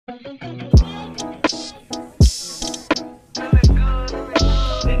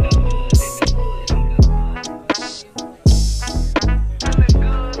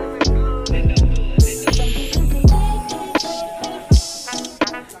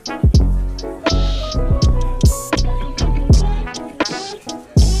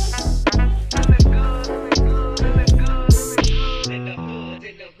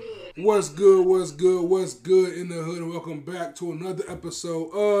What's good in the hood, and welcome back to another episode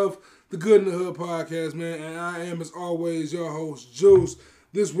of the Good in the Hood podcast, man. And I am, as always, your host, Juice.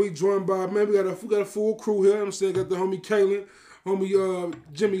 This week joined by, man, we got a full crew here. I'm saying, got the homie Kalen, homie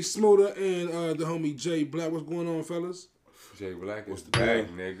Jimmy Smoother, and the homie Jay Black. What's going on, fellas? Jay Black is back,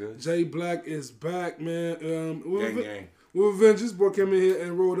 nigga. Jay Black is back, man. Gang. With Vengeance, boy, came in here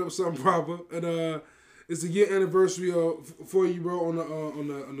and rolled up something proper, and it's a year anniversary for you, bro,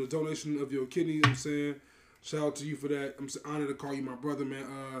 on the donation of your kidney. You know what I'm saying, shout out to you for that. I'm honored to call you my brother, man.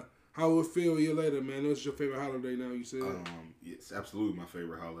 How will it feel a year later, man? What's your favorite holiday now? You said it's absolutely my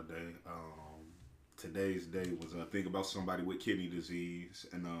favorite holiday. Today's day was think about somebody with kidney disease,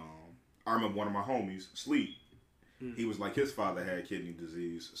 and I remember one of my homies, Sleep. He was like his father had kidney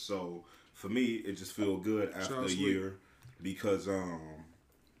disease, so for me it just feel good after a year because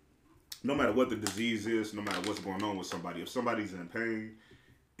no matter what the disease is, no matter what's going on with somebody, if somebody's in pain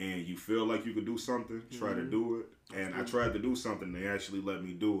and you feel like you could do something, try to do it. And I tried to do something, they actually let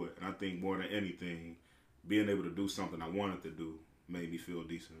me do it. And I think more than anything, being able to do something I wanted to do made me feel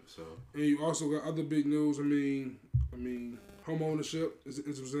decent. So. And you also got other big news. I mean, home ownership is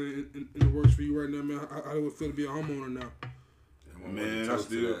in the works for you right now, man. How do it feel to be a homeowner now? Man, I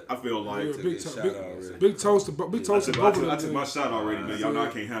feel like big toast to both of them. I took my shot already, man. Y'all know I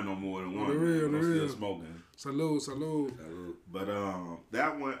can't have no more than one. I'm still smoking. Salute. But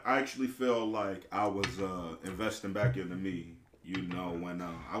that one, I actually feel like I was investing back into me. You know, when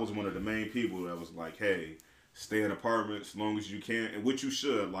I was one of the main people that was like, hey, stay in apartments as long as you can, and which you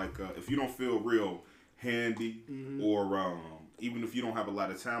should. Like, if you don't feel real handy, or even if you don't have a lot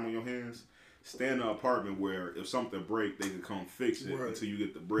of time on your hands, stay in an apartment where if something break, they can come fix it until you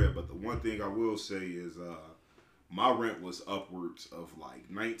get the bread. But the one thing I will say is my rent was upwards of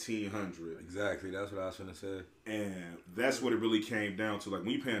like $1,900. Exactly, that's what I was gonna say. And that's what it really came down to. Like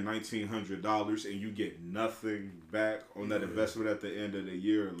when you paying $1,900 and you get nothing back on that investment at the end of the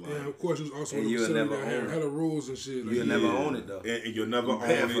year. Like, and of course, it was also had the rules and shit. You'll never own it though. And you'll never own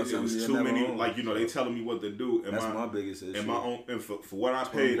it. It was too many. Like they telling me what to do. And that's my biggest issue. And my own. And for what I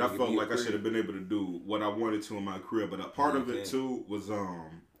paid, I felt like I should have been able to do what I wanted to in my career. But a part of it too was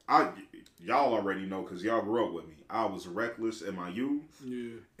y'all already know because y'all grew up with me. I was reckless in my youth.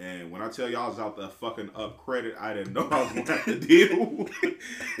 Yeah. And when I tell y'all I was out there fucking up credit, I didn't know I was going to have to deal.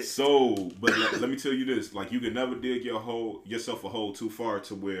 So, but let me tell you this. Like, you can never dig yourself a hole too far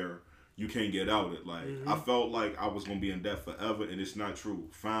to where you can't get out it. Like, I felt like I was going to be in debt forever, and it's not true.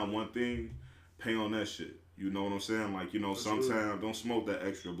 Find one thing, pay on that shit. You know what I'm saying? Like, sometimes don't smoke that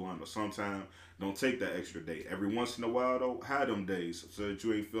extra blunt, or sometimes don't take that extra day. Every once in a while, though, have them days so that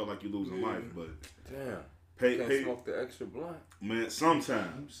you ain't feel like you're losing life. But damn. Pay, smoke the extra blunt, man.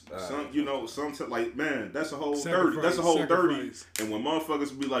 Sometimes, sometimes, like, man, that's a whole 30. That's a whole 30. And when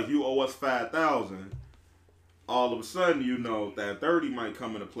motherfuckers be like, "You owe us 5,000," all of a sudden, that 30 might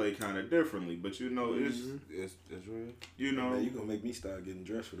come into play kind of differently. But it's real. Man, you gonna make me start getting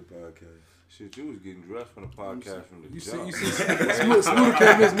dressed for the podcast. Shit, you was getting dressed for the podcast from the jump. You see, Smooth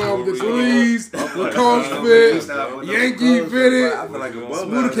came his mouth with the threes, Lacoste fit, Yankee fitted. I feel like a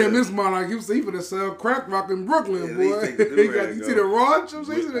Smooth came his mouth like he finna sell crack rock in Brooklyn, boy. You see the Roach? You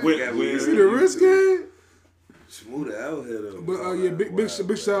see the wrist game? Smooth out here though. But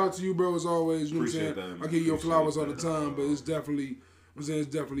big shout out to you, bro, as always. You know what I'm saying? I give you your flowers all the time, but it's definitely. I'm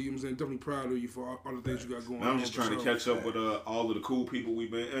definitely proud of you for all the things you got going on. I'm just trying to catch up with all of the cool people we've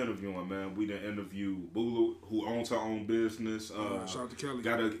been interviewing, man. We done interviewed Bulu, who owns her own business. Shout out to Kelly.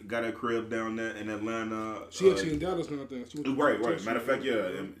 Got a crib down there in Atlanta. She actually in Dallas now, I think. Right. Matter of fact,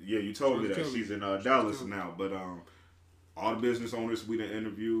 you told me that she's in Dallas now. But all the business owners we done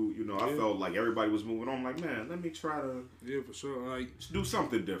interviewed, I felt like everybody was moving on. I'm like, man, let me try to for sure, like do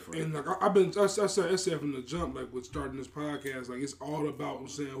something different. And like I said from the jump, like with starting this podcast, like it's all about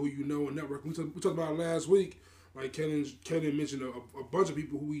who you know and network. We talked about it last week. Like Kelly mentioned a bunch of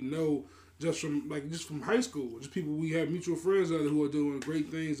people who we know just from high school, just people we have mutual friends out there who are doing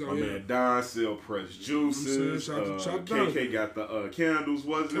great things out here. Man, Don still press juices. KK got the candles,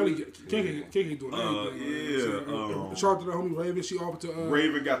 wasn't it? KK doing anything. Shout out to the homie Raven. She offered to.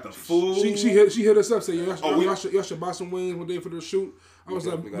 Raven got the food. She hit us up, say y'all should buy some wings one day for the shoot. I was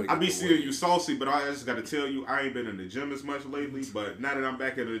like, I be seeing you saucy, but I just got to tell you, I ain't been in the gym as much lately. But now that I'm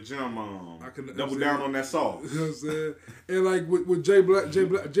back at the gym, I can double down on that sauce. You know what I'm saying? And like with Jay Black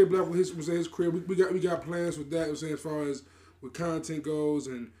with his career, we got plans with that. I'm saying as far as with content goes,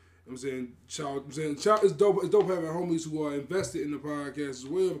 and I'm saying, it's dope. It's dope having homies who are invested in the podcast as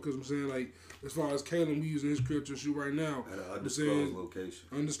well, because I'm saying like as far as Kalen, we using his career to shoot right now. At an undisclosed location.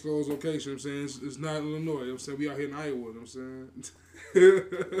 Undisclosed location. I'm saying it's not Illinois. You know what I'm saying we out here in Iowa. You know what I'm saying.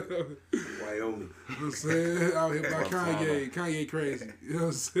 Wyoming. You know what I'm saying out here by Kanye crazy. You know what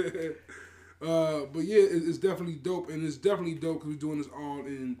I'm saying. But yeah, it's definitely dope, and it's definitely dope because we're doing this a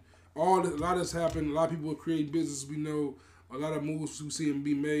lot has happened. A lot of people are creating businesses. We know a lot of moves we see them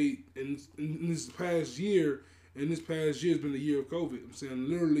be made in this past year. And this past year has been the year of COVID. I'm saying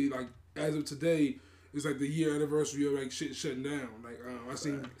literally like as of today, it's like the year anniversary of like shit shutting down. Like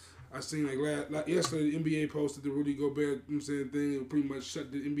I seen like yesterday the NBA posted the Rudy Gobert, you know what I'm saying, thing. It pretty much shut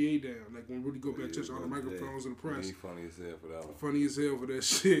the NBA down. Like when Rudy Gobert touched all the microphones in the press. He funny as hell for that one. Funny as hell for that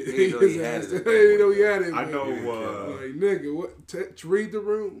shit. He know he had it. He know he had it. I know. Like nigga, what? Read the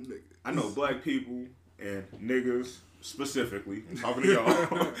room, nigga. I know black people and niggas. Specifically, I'm talking to y'all. I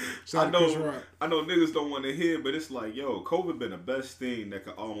know niggas don't want to hear, but it's like, yo, COVID been the best thing that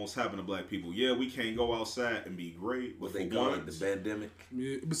could almost happen to black people. Yeah, we can't go outside and be great. What they call it, the pandemic.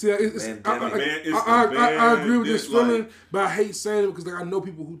 Yeah, but see, I agree with this feeling, but I hate saying it because like I know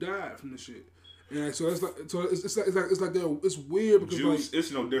people who died from this shit. And so it's weird because Juice,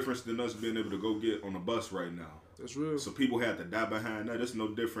 it's no difference than us being able to go get on a bus right now. That's real. So people had to die behind that. It's no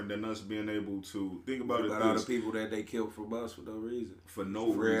different than us being able to think about it. All the people that they killed for bus for no reason. For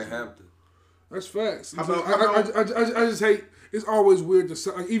no reason. Hampton. That's facts. I just hate. It's always weird to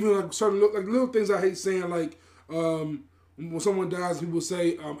say, like even like certain little things I hate saying like when someone dies, people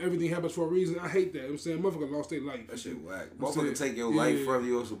say everything happens for a reason. I hate that. I'm saying motherfucker lost their life. That shit whack. Motherfucker take your life from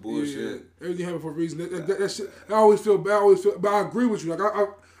you or some bullshit. Yeah. Everything happens for a reason. That shit. I always feel bad. But I agree with you. Like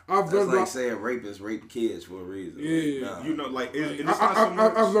I've learned like saying rapists rape kids for a reason. Yeah, like, nah. You know, like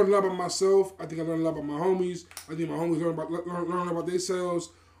I've learned a lot about myself. I think I learned a lot about my homies. I think my homies learn about themselves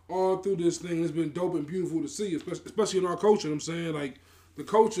all through this thing. It's been dope and beautiful to see, especially in our culture. I'm saying like the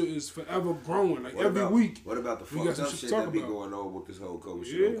culture is forever growing. Like every week. What about the fucked up shit that be going on with this whole COVID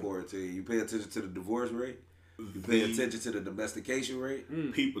shit on quarantine? You pay attention to the divorce rate? You pay attention to the domestication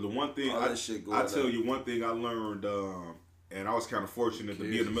rate? People, the one thing I tell you, one thing I learned. And I was kind of fortunate to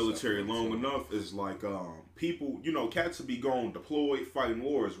be in the military long enough. Is like people, you know, cats will be going deployed, fighting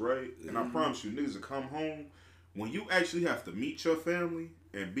wars, right? And I promise you, niggas will come home. When you actually have to meet your family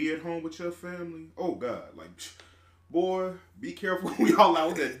and be at home with your family, oh God, like, boy, be careful who y'all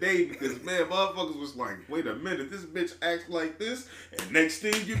out that day because man, motherfuckers was like, wait a minute, this bitch acts like this, and next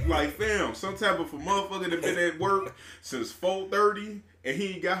thing you like, fam, some type of a motherfucker that been at work since 4:30. And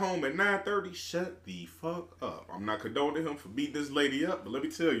he got home at 9:30. Shut the fuck up. I'm not condoning him for beating this lady up, but let me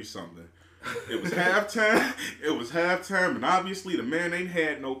tell you something. It was halftime, and obviously the man ain't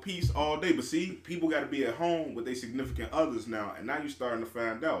had no peace all day. But see, people got to be at home with their significant others now, and now you starting to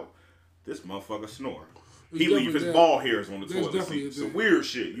find out this motherfucker snore. He leave his ball hairs on the toilet seat. Some weird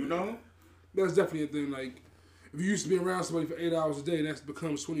shit, you know. That's definitely a thing. Like if you used to be around somebody for 8 hours a day, that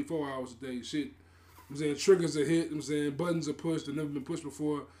becomes 24 hours a day. Shit. I'm saying triggers are hit. I'm saying buttons are pushed that never been pushed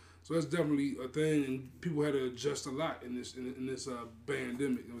before. So that's definitely a thing, and people had to adjust a lot in this pandemic.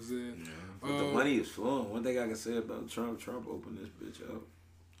 You know what I'm saying? Yeah. But the money is flowing. One thing I can say about Trump opened this bitch up.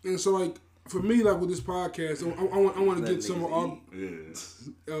 And so like for me, like with this podcast, I want to get some of our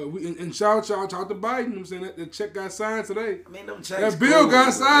and shout out to Biden. You know what I'm saying that check got signed today. I mean, them checks that bill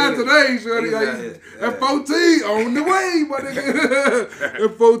got signed today, shorty. That 14 on the way, my nigga.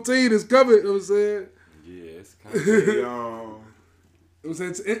 That 14 is coming. You know what I'm saying? Yeah, it's kind of you know what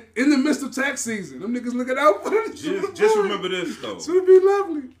I'm saying? In the midst of tax season, them niggas looking out for it. Just remember this though. It's gonna be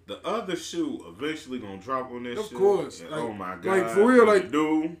lovely. The other shoe eventually gonna drop on this shit. Of course. Like, oh my God. Like for real, like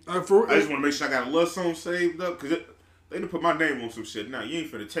dude. I just want to make sure I got a little something saved up because they done put my name on some shit. Now you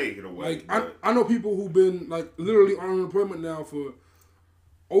ain't finna take it away. Like I know people who've been like literally on unemployment now for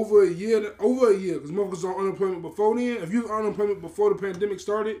over a year. Because motherfuckers on unemployment before then. If you was on unemployment before the pandemic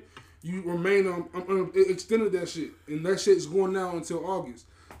started, you remain on extended that shit, and that shit's going now until August.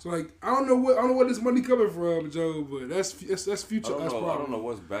 So like I don't know where this money coming from, Joe, but that's future. I don't know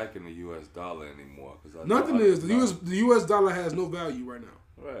what's back in the U.S. dollar anymore. Nothing is. The U.S. dollar has no value right now.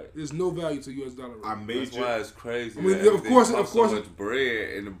 Right. There's no value to U.S. dollar right now. That's why it's crazy. I mean, of course, so much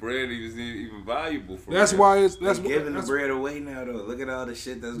bread, and the bread isn't even valuable for. That's why it's giving the bread away now though. Look at all the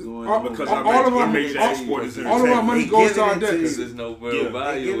shit that's going on. Because our major export is all of our money goes to our debts. There's no real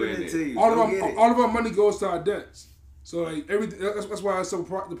value in it. All of our money goes to our debts. So like everything. That's why it's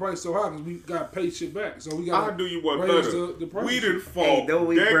the price so high because we got to pay shit back. So we got. I'll do you one better. The price. We done fought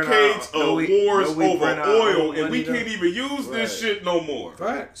we decades of wars over oil, and we can't even use right. this shit no more.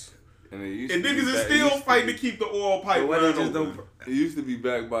 Facts. And niggas is still fighting to keep the oil pipeline open. It used to be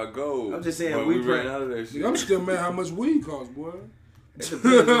backed by gold. I'm just saying but we ran out of that shit. I'm still mad how much weed costs, boy. It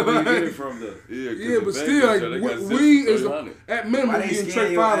depends on where you get it from, though. Yeah, but still, like, weed is at minimum you can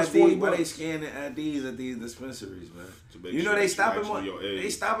trade $40. Why they scanning IDs at these dispensaries, man? You know they stopping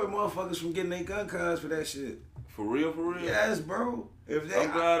motherfuckers from getting their gun cards for that shit. For real? Yes, bro. I'm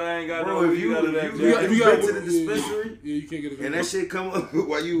glad I ain't got bro, no. if you go to the dispensary, you can't get a gun and that shit come up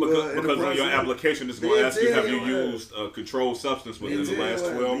while you because on your application it's going to ask you have you used a controlled substance within the last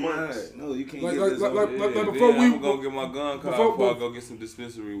 12 months. No, you can't like, get this. Like before we go get my gun card before I go get some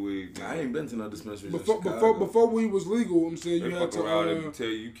dispensary weed. I ain't been to no dispensary. Before weed was legal, I'm saying you had to. And tell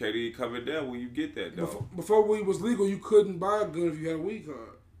you can't even come it down when you get that though. Before weed was legal, you couldn't buy a gun if you had a weed card.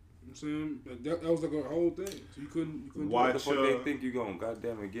 I'm saying that was like a whole thing. So you couldn't. Why the fuck they think you gonna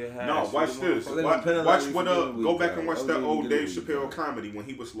goddamn it get high? No, watch this. Watch what go back and watch that old Dave Chappelle comedy when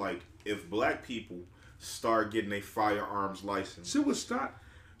he was like, if black people start getting a firearms license, shit would stop.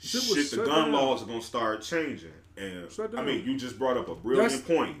 The gun laws are gonna start changing. And I mean, you just brought up a brilliant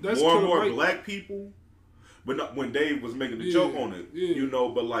point. More and more black people. But not, when Dave was making the joke on it, you know,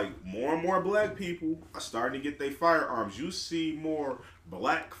 but like more and more black people are starting to get their firearms. You see more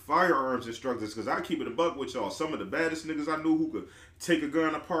black firearms instructors because I keep it a buck with y'all. Some of the baddest niggas I knew who could take a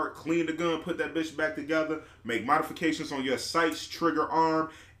gun apart, clean the gun, put that bitch back together, make modifications on your sights, trigger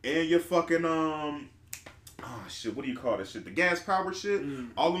arm, and your fucking what do you call that shit? The gas power shit.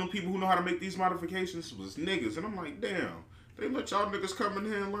 All of them people who know how to make these modifications was niggas, and I'm like, damn, they let y'all niggas come in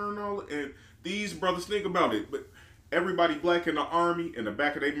here and learn all and. These brothers think about it, but everybody black in the army, in the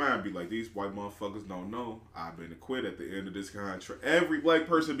back of their mind, be like, these white motherfuckers don't know I've been acquitted at the end of this contract. Every black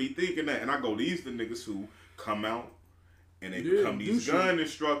person be thinking that, and I go, these the niggas who come out and they become these gun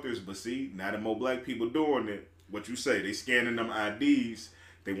instructors. But see, now that more black people doing it, what you say, they scanning them IDs,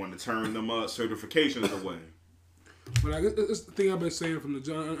 they want to turn them certifications away. But like, it's the thing I've been saying from the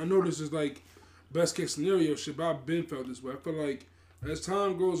jump. I know this is like best case scenario shit, but I've been felt this way. I feel like as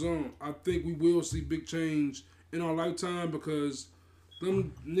time goes on, I think we will see big change in our lifetime because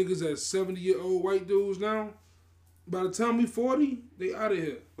them niggas that 70-year-old white dudes now, by the time we 40, they out of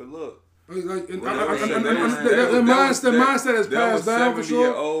here. But look. Like, that mindset has passed down for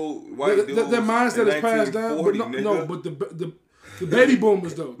sure. That mindset has passed down. But the baby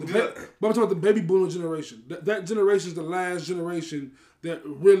boomers though. But I'm talking about the baby boomer generation. That generation is the last generation that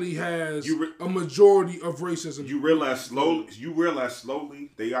really has a majority of racism. You realize slowly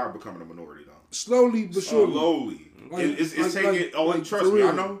they are becoming a minority though. Slowly but surely. Slowly. It's taking trust me,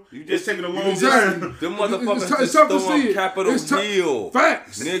 I know. It's taking a long time. Them motherfuckers just throwing Capitol Hill.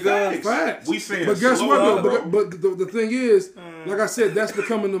 Facts. Nigga. Facts. We saying but guess what though? But the thing is, like I said, that's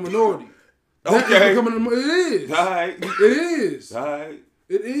becoming the minority. Okay. It is. All right. It is. All right.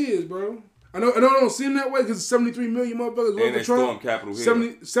 It is, bro. I don't seem that way because 73 million motherfuckers voted for Trump. Capitol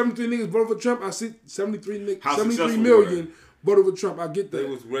Hill. 73 niggas voted for Trump. I see 73 million voted for Trump. I get that. They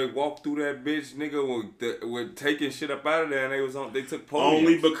was ready to walk through that bitch, nigga, with taking shit up out of there, and they took podiums.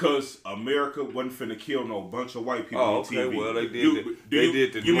 Only because America wasn't finna kill no bunch of white people on TV. Well, they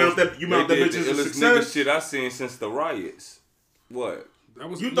did. You mount that bitch as a success? Nigga shit I seen since the riots. What?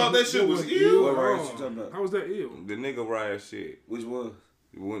 You thought that shit was ill? What riots you talking about? How was that ill? The nigga riot shit. Which one?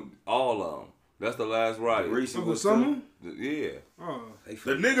 All of them. That's the last riot. Of the summer? Yeah.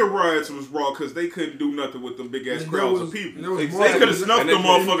 The nigga riots was raw because they couldn't do nothing with them big ass crowds of people. They could have snuffed them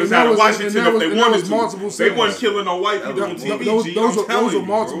motherfuckers out of Washington if they wanted to. They wasn't killing no white people on TV. Those are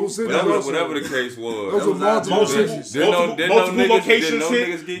multiple cities. Whatever the case was. Those are multiple cities. Multiple locations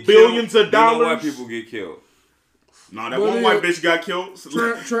hit billions of dollars. White people get killed. Nah, that one white bitch got killed.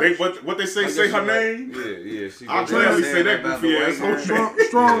 What they say her name? Yeah. I'll gladly say that goofy ass.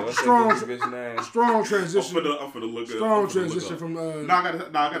 Strong transition. I'm finna look it up. Strong transition from. I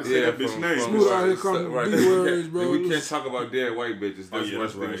gotta say that bitch name. Smooth out here calling B-words, bro. We can't talk about dead white bitches. That's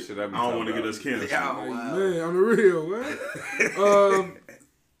right. Shit I don't want to get us canceled. Man, on the real, man.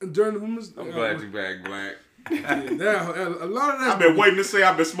 During the women's. I'm glad you back, Black. Yeah, a lot of that. I've been waiting to say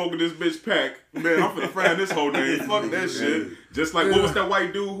I've been smoking this bitch pack. Man, I'm finna find this whole name. Fuck that shit. Just like what was that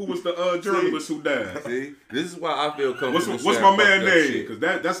white dude who was the journalist who died? See, this is why I feel comfortable. What's my man name? Because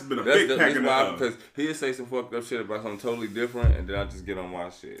that's been a big pack in the because he'll say some fucked up shit about something totally different, and then I just get on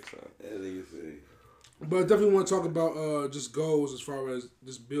my shit. So. But I definitely want to talk about just goals as far as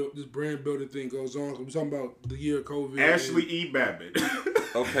this brand building thing goes on. We're talking about the year of COVID. Ashley E. Babbitt.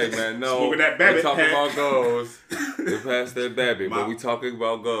 Okay, man. No, Smoking that Babbitt we're talking pack. about goals. We're past that Babbitt, but we talking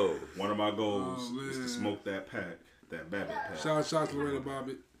about goals. One of my goals is to smoke that pack, that Babbitt pack. Shout out to Lorena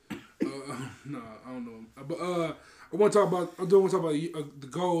Bobbitt. No, I don't know. But I want to talk about. I do want to talk about the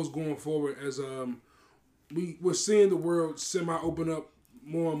goals going forward as we're seeing the world semi open up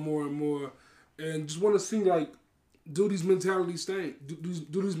more and more and more, and just want to see like do these mentalities stay? Do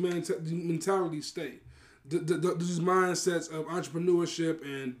these mentalities stay? Do these mindsets of entrepreneurship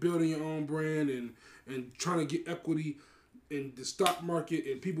and building your own brand and trying to get equity in the stock market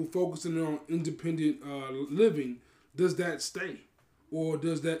and people focusing on independent living, does that stay? Or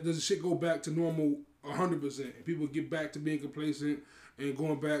does the shit go back to normal 100% and people get back to being complacent and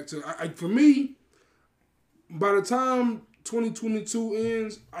going back to... for me, by the time 2022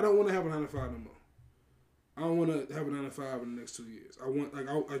 ends, I don't want to have a 9 to 5 no more. I don't want to have a 9 to 5 in the next 2 years. I want,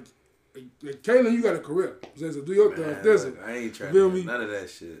 like Kaylin, you got a career. So do your thing. Listen, I ain't trying to do none of that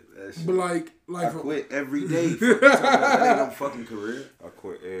shit. But like I quit every day. That ain't no fucking career. I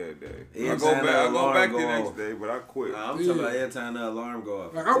quit every day. I go back the next day, but I quit. I'm talking about every time the alarm go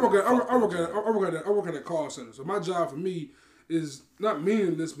off. Like I work at a call center. So my job for me is not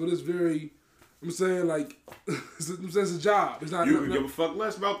meaningless, but it's very. I'm saying like it's a job. It's not. You give a fuck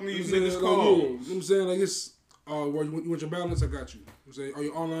less about these niggas' like, calls. You know what I'm saying? Like it's you want your balance, I got you. I'm saying, or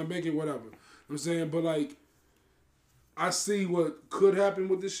your online banking, whatever. I'm saying, but like I see what could happen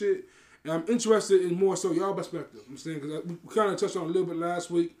with this shit, and I'm interested in more so y'all perspective. I'm saying because we kind of touched on it a little bit last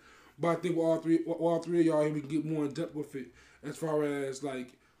week, but I think with all three of y'all here, we can get more in depth with it as far as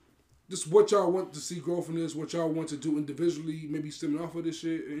like just what y'all want to see growth in this, what y'all want to do individually, maybe stemming off of this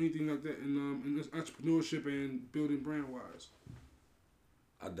shit, or anything like that, in this entrepreneurship and building brand wise.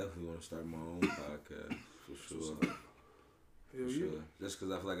 I definitely want to start my own podcast for sure. Hell for yeah. sure. Just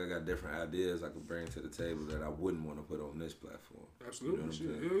because I feel like I got different ideas I could bring to the table that I wouldn't want to put on this platform. Absolutely, You know what I'm shit.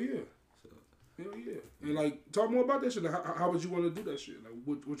 saying? Hell yeah. So, Hell yeah. And like, talk more about that shit. Like, how would you want to do that shit? Like,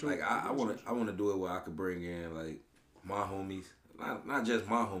 what your like I want to do it where I could bring in like my homies, not just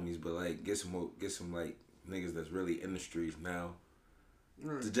my homies, but like get some like niggas that's really in the streets now.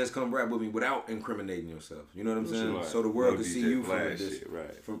 Right. To just come rap with me without incriminating yourself. You know what I'm saying? Right. So the world can see you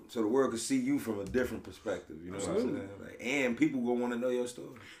so the world can see you from a different perspective. You know what I'm saying? Like, and people gonna want to know your story.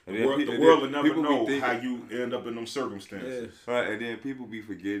 The world will never know how you end up in them circumstances. Yeah. Right, and then people be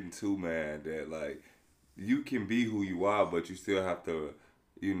forgetting too, man, that like you can be who you are, but you still have to,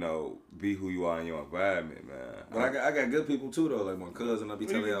 you know, be who you are in your environment, man. But I got good people too though. Like my cousin, I be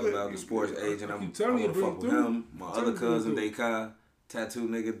telling y'all about the sports agent. I'm telling you, fuck with him. My other cousin, Dekai. Tattoo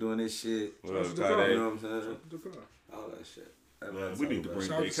nigga doing this shit. What up, you know what I'm saying? All that shit. We need to bring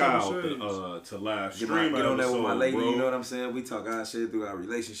Dekai to live stream. Get on there with my lady, bro. You know what I'm saying? We talk our shit through our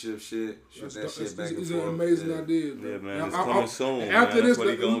relationship shit. Shoot that shit back and forth. It's an amazing idea. Yeah, man. It's coming soon. After this, what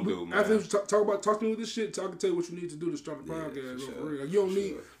he gonna do, man? After this, talk to me with this shit. I can tell you what you need to do to start the podcast. Sure. Like, you don't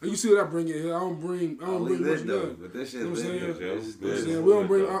need. Like, you see what I bring in here? I don't bring much though. But this shit, you know what I'm saying? We don't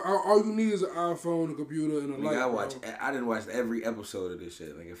bring. All you need is an iPhone, a computer, and a light. I didn't watch every episode of this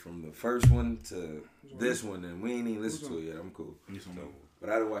shit. Like from the first one to this one, and we ain't even listened to it yet. I'm cool. But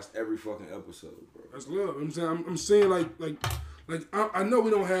I done watched every fucking episode, bro. That's love. I'm saying, I'm saying like I know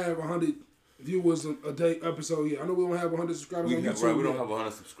we don't have 100 viewers a day episode yet. I know we don't have 100 subscribers on YouTube. Right, we don't have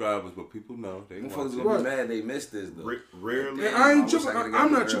 100 subscribers, but people know. They folks gonna be mad they missed this though. Rarely. And I ain't tripping.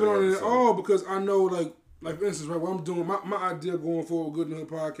 I'm not tripping on it at all because I know like for instance, right, what I'm doing, my idea going forward, Good in the Hood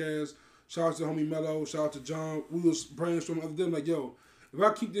podcast. Shout out to homie Mello. Shout out to John. We was brainstorming the other day, like, yo, if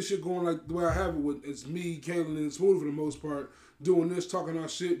I keep this shit going like the way I have it with, it's me, Kaylin, and Smooth for the most part, doing this, talking our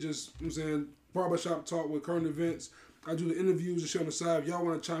shit, just, you know what I'm saying, barbershop talk with current events. I do the interviews and shit on the side. If y'all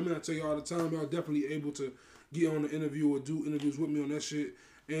want to chime in, I tell you all the time, y'all definitely able to get on the interview or do interviews with me on that shit.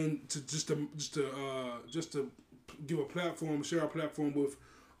 And to just to give a platform, share a platform with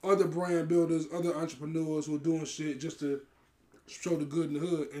other brand builders, other entrepreneurs who are doing shit just to show the good in the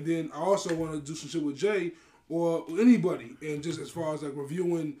hood. And then I also want to do some shit with Jay or anybody, and just as far as like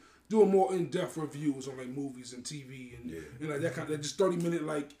reviewing, doing more in-depth reviews on like movies and TV and like that kind of just 30-minute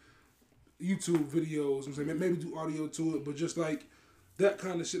like YouTube videos. I'm saying maybe do audio to it, but just like that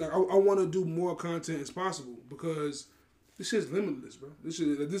kind of shit. Like I want to do more content as possible because this shit is limitless, bro. This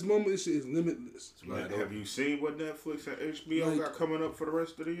shit at this moment, this shit is limitless. Like, have you seen what Netflix and HBO got coming up for the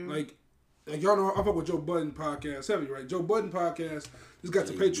rest of the year? Like y'all know, I fuck with Joe Budden podcast heavy, right? Joe Budden podcast just got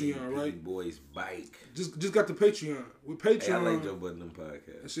the Patreon, right? Boys bike. Just got the Patreon. With Patreon, hey, I like Joe Budden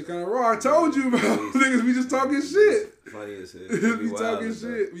podcast. That shit kind of raw. I told you, bro. Niggas be just talking shit. Funny as hell. Be talking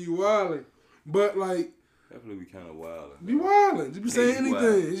shit. Be wildin'. But like, definitely be kind of wild. Be wildin'. Just be saying anything.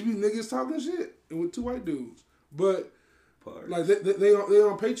 Wild. Just be niggas talking shit and with two white dudes. But Parts. like they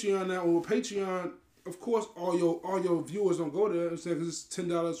on Patreon now. And with Patreon, of course, all your viewers don't go there. I'm saying because it's $10,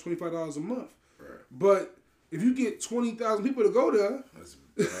 $25 a month. Right. But if you get 20,000 people to go there, That's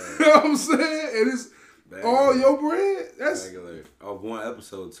you know what I'm saying, and it's all your bread. That's regular. Of one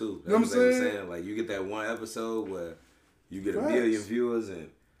episode too. That's you know what I'm saying. Like you get that one episode where you get 1 million viewers and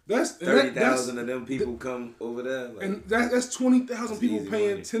that's 30,000 of them people come over there. Like, and that's 20,000 people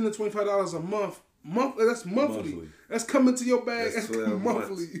paying money. $10 to $25 a month. That's monthly. That's coming to your bag. That's 12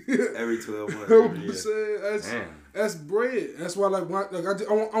 monthly. every 12 months. You know what Every I'm year. saying? That's bread. That's why I want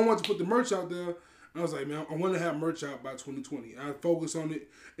to put the merch out there. I was like, man, I want to have merch out by 2020. I focus on it,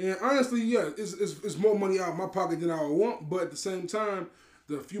 and honestly, yeah, it's more money out of my pocket than I would want. But at the same time,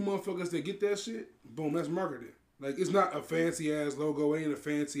 the few motherfuckers that get that shit, boom, that's marketing. Like it's not a fancy ass logo, it ain't a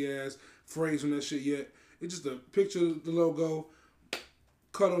fancy ass phrase on that shit yet. It's just a picture of the logo,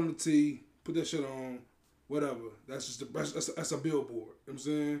 cut on the T, put that shit on, whatever. That's just that's a billboard. You know what I'm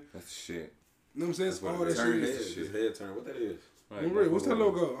saying? That's the shit. You know what I'm saying? That's all that Turn shit head, is. just head turn. What that is? Right, what's that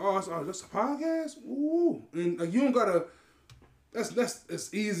logo? Oh, that's a podcast? Ooh. And like you don't gotta that's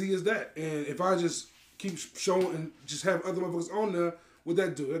as easy as that. And if I just keep showing and just have other motherfuckers on there, what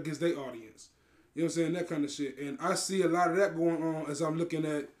that do? That gets their audience. You know what I'm saying? That kind of shit. And I see a lot of that going on as I'm looking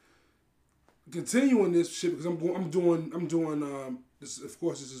at continuing this shit because I'm doing this, of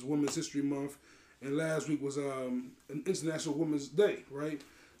course this is Women's History Month and last week was an International Women's Day, right?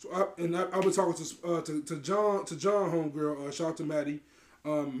 So I was talking to John homegirl. Shout out to Maddie.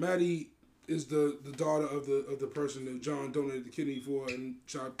 Maddie is the daughter of the person that John donated the kidney for, and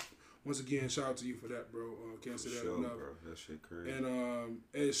once again shout out to you for that, bro. Can't say that enough. Bro. That shit crazy. And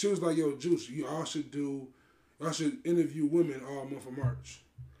she was like, "Yo, Juice, y'all should interview women all month of March."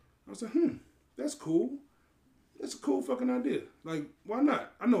 I was like, that's cool. That's a cool fucking idea. Like, why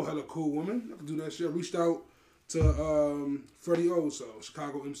not? I know hella cool women. I can do that shit. I reached out to Freddie Oso,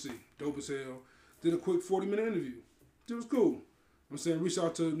 Chicago MC, dope as hell. Did a quick 40-minute interview. It was cool. I'm saying reached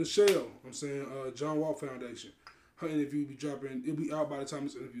out to Nichelle. I'm saying John Walt Foundation. Her interview will be dropping. It'll be out by the time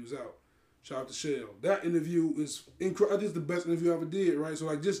this interview's out. Shout out to Shell. That interview is incredible. I think it's the best interview I ever did. Right. So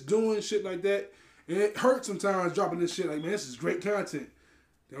like just doing shit like that, and it hurts sometimes dropping this shit. Like man, this is great content.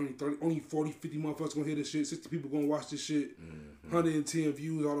 Only 40, 50 motherfuckers gonna hear this shit. 60 people gonna watch this shit. 110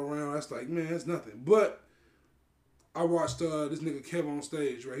 views all around. That's like man, that's nothing. But I watched this nigga Kev on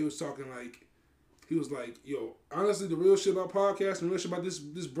stage, right? He was talking like, yo, honestly, the real shit about podcasting, the real shit about this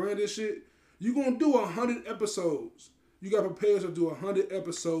branded shit, you gonna do 100 episodes. You gotta prepare yourself to do 100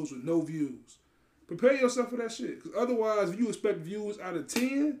 episodes with no views. Prepare yourself for that shit. Because otherwise, if you expect views out of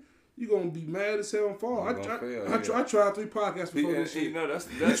 10, you're gonna be mad as hell and fall. I tried 3 podcasts before this shit. You know,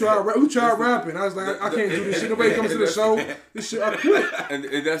 we tried rapping. I was like, I can't do this shit. Nobody comes to the show. This shit, I quit. And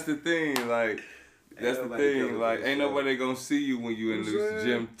that's the thing, like. That's the thing, like, ain't nobody gonna see you when you in the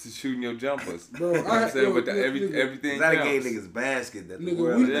gym to shooting your jumpers. Bro, you know what I'm saying? But everything counts. I gave niggas basket that the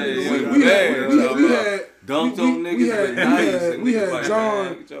world. We had dunked on niggas.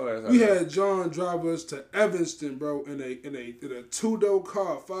 We had John drive us to Evanston, bro, in a 2-door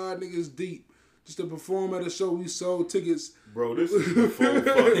car, 5 niggas deep, just to perform at a show. We sold tickets. Bro, this is before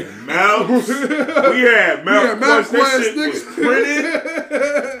fucking Mouse. We had Mouse. That shit was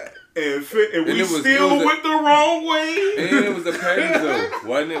printed. And we still went the wrong way. And it was a petting zoo.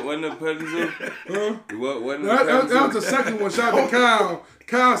 Wasn't it a petting zoo? Huh? That was the second one. Shout out to Kyle.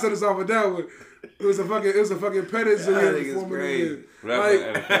 Kyle set us off with that one. It was a fucking petting zoo. Bro,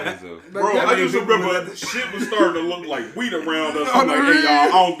 I just remember the shit was starting to look like weed around us. I'm like, hey, y'all,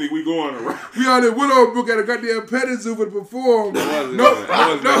 I don't think we going around. We out at Willowbrook at a goddamn petting zoo to perform.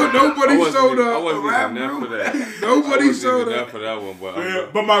 Nobody showed up. I wasn't even there for that. Nobody showed up. For that one,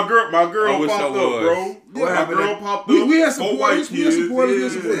 but my girl popped up, bro. My girl popped up. We had supporters. Shout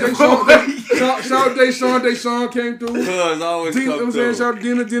out Deshaun came through. Cuz always come through. Shout out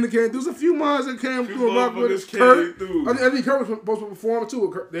Dina came through. There's a few mods that came through. Rock with us. Kurt. I think Kurt was supposed to perform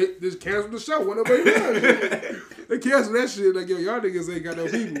too. They just canceled the show. They canceled that shit. Like, yo, y'all niggas ain't got no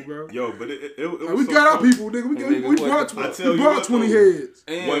people, bro. Yo, but it was we got our people, nigga. We brought 20 heads.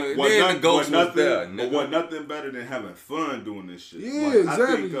 Wasn't nothing better than having fun doing this shit. Yeah,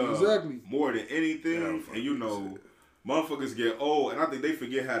 exactly. Exactly. More than anything, and you know, motherfuckers get old, and I think they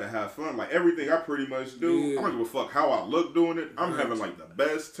forget how to have fun. Like everything I pretty much do, I don't give a fuck how I look doing it. I'm having like the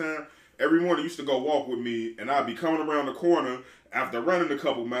best time. every morning used to go walk with me, and I'd be coming around the corner. After running a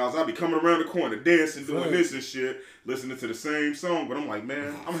couple miles, I'd be coming around the corner, dancing, doing this and shit, listening to the same song. But I'm like,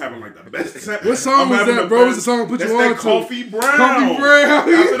 man, I'm having like the best time. What song was that, bro? What's the song I put you on to? Coffee Brown. Coffee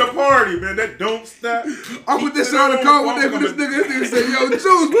Brown. After the party, man, that Don't Stop. I put this shit on the car one day for this nigga. This nigga say, yo,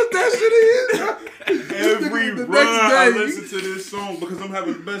 Juice, what that shit is? Every run, I listen to this song because I'm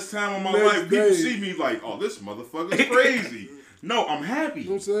having the best time of my life. People see me like, oh, this motherfucker's crazy. No, I'm happy. You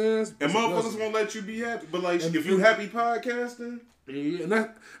know what I'm saying? And motherfuckers won't let you be happy. But like, if you happy podcasting. Yeah, and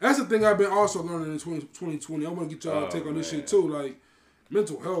that's the thing I've been also learning in 2020. I want to get y'all take on this shit too. Like,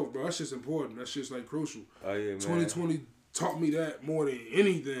 mental health, bro. That shit's important. That shit's like crucial. Oh, yeah, man. 2020 taught me that more than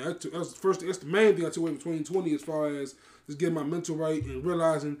anything. That's the main thing I took away from 2020 as far as just getting my mental right and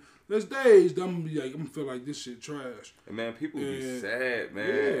realizing there's days that I'm gonna feel like this shit trash. And man, people be sad, man.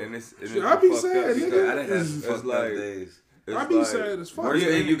 Yeah. And it's I be sad, nigga. I done had some fucked up days. I be sad as fuck. Worst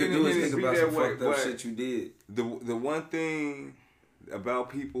thing you can do and is think about some fucked up but shit you did. The one thing about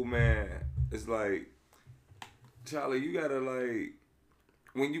people, man, it's like, Charlie, you gotta like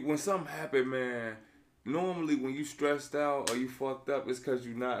when something happen, man. Normally, when you stressed out or you fucked up, it's because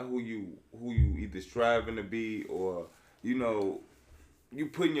you're not who you either striving to be or you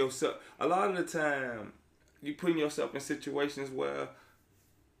putting yourself. A lot of the time, you putting yourself in situations where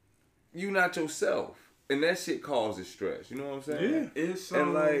you not yourself, and that shit causes stress. You know what I'm saying? Yeah, it's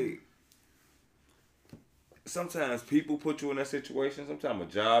and like. Sometimes people put you in that situation. Sometimes a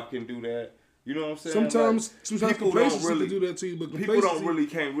job can do that. You know what I'm saying? Sometimes people complacency can do that to you, but people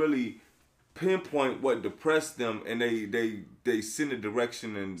can't really pinpoint what depressed them, and they send a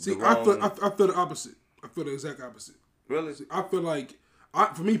direction and see. I feel the opposite. I feel the exact opposite. Really? See, I feel like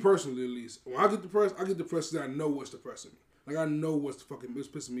for me personally, at least, when I get depressed because I know what's depressing me. Like I know what's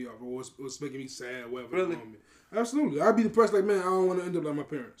pissing me off or what's making me sad, whatever. Really? Absolutely. I'd be depressed like, man, I don't want to end up like my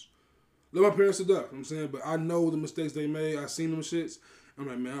parents. Let my parents to death, you know what I'm saying? But I know the mistakes they made. I seen them shits. I'm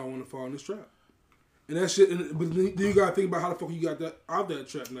like, man, I don't want to fall in this trap. And that shit, but then you got to think about how the fuck you got that out that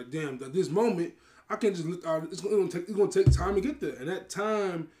trap. And like, damn, at this moment, I can't just look out. It's going to take time to get there. And that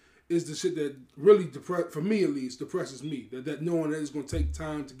time is the shit that really, for me at least, depresses me. That knowing that it's going to take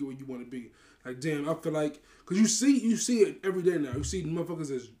time to get where you want to be. Like, damn, I feel like, because you see it every day now. You see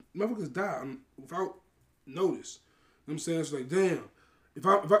motherfuckers die without notice. You know what I'm saying? It's like, damn. If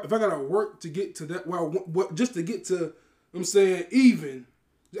I gotta work to get to that, just to get to, I'm saying even,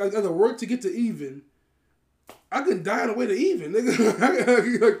 I gotta work to get to even. I can die on the way to even, nigga.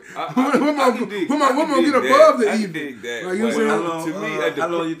 When am I gonna get above the even? Like, you know what I'm saying? How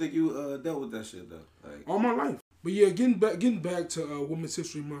long you think you dealt with that shit though? Like, all my life. But yeah, getting back to Women's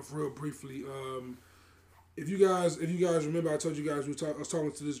History Month real briefly. If you guys remember, I told you guys I was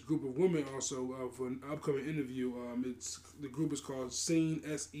talking to this group of women also for an upcoming interview. The group is called SEEN,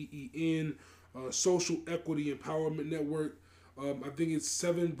 SEEN, Social Equity Empowerment Network. I think it's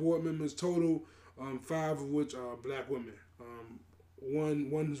 7 board members total, 5 of which are black women.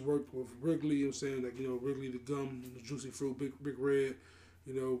 One has worked with Wrigley. You know what I'm saying, like, Wrigley the gum, the juicy fruit, big red.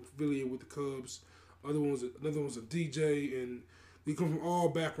 Affiliated with the Cubs. Another one's a DJ, and they come from all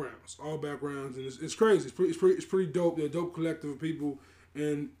backgrounds, and it's crazy. It's pretty dope. They're a dope collective of people,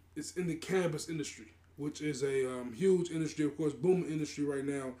 and it's in the cannabis industry, which is a huge industry, of course, booming industry right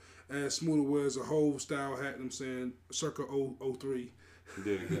now. As Smoother wears a whole style hat, I'm saying, circa 03. You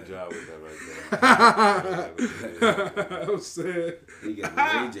did a good job with that right there. I'm saying. He got the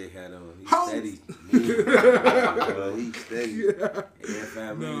AJ hat on. He's steady. He's steady. Yeah. Yeah,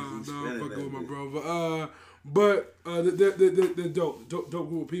 5 minutes. No, I'm fucking with my bro. But they're dope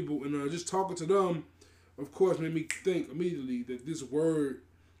group of people, and just talking to them, of course, made me think immediately that this word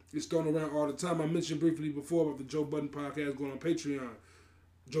is thrown around all the time. I mentioned briefly before about the Joe Budden podcast going on Patreon.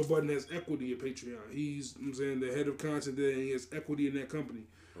 Joe Budden has equity in Patreon. He's, the head of content there, and he has equity in that company.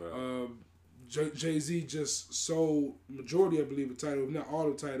 Right. Jay-Z just sold majority, I believe, the title, if not all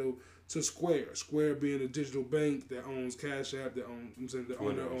the title, to Square. Square being a digital bank that owns Cash App, that owns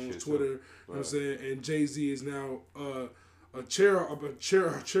owns Twitter. You know what I'm saying? And Jay-Z is now a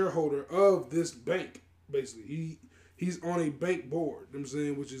shareholder of this bank, basically. He's on a bank board, you know what I'm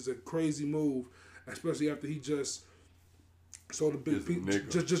saying, which is a crazy move, especially after he just sold a big piece,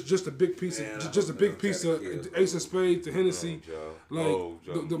 just a big piece, just a big piece of Ace of Spades to Hennessy.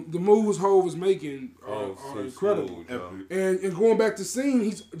 The moves Hov is making are incredible. And going back to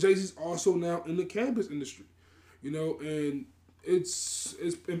SEEN, Jay-Z's also now in the cannabis industry, and it's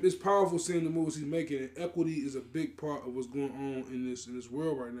powerful seeing the moves he's making. And equity is a big part of what's going on in this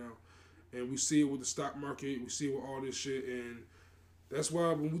world right now, and we see it with the stock market, we see it with all this shit, and That's why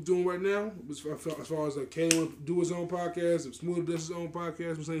what we're doing right now, as far as like Kane want to do his own podcast, if Smooth does his own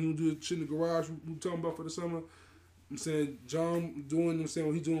podcast, I'm saying he'll do shit in the garage we're talking about for the summer. I'm saying John doing, I'm saying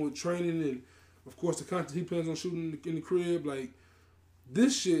what he's doing with training and, of course, the content he plans on shooting in the crib. Like,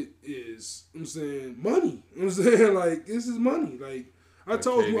 this shit is, I'm saying, money. I'm saying, like, this is money. Like, I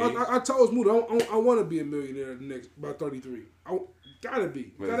told Smooth I want to be a millionaire by 33. I gotta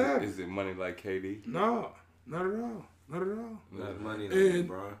be. But gotta have is it money like KD? No, not at all. Not at all. Not money like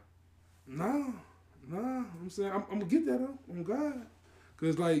LeBron. No. I'm saying I'm gonna get that though. On God,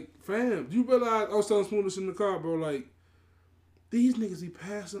 cause like, fam, do you realize I was telling Smooth this in the car, bro? Like, these niggas be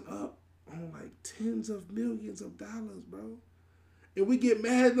passing up on like tens of millions of dollars, bro, and we get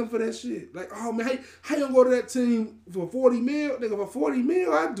mad at them for that shit. Like, oh man, how you gonna go to that team for 40 mil, nigga? For 40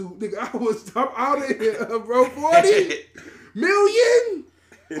 mil, I do, nigga. I'm out of here, bro. 40 million.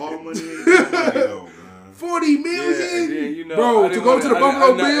 All money ain't money though. 40 million? Yeah, you know, bro, to go to the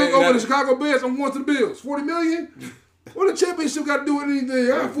Buffalo Bills over the Chicago Bears, I'm going to the Bills. 40 million? What the championship got to do with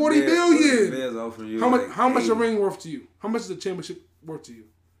anything? I got 40 million. How much a ring worth to you? How much is the championship worth to you?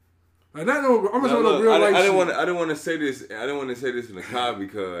 Like, not no, I'm just on real life. I didn't want to say this. I didn't want to say this in the car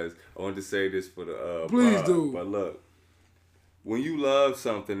because I wanted to say this for the. Please do. But look, when you love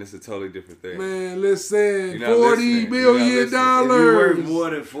something, it's a totally different thing. Man, listen, $40 million. If you worth more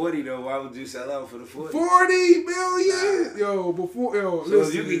than 40 though, why would you sell out for the 40? 40 million, so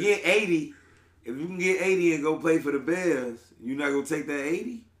listen. If you can get 80, if you can get 80 and go play for the Bears, you not gonna take that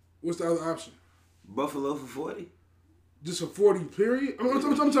 80? What's the other option? Buffalo for 40. Just for 40, period? I'm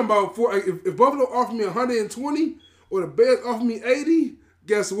talking about if Buffalo offered me 120 or the Bears offered me 80,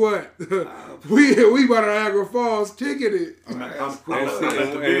 guess what? we by the Niagara Falls kicking it.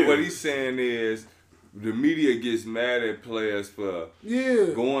 And what he's saying is the media gets mad at players for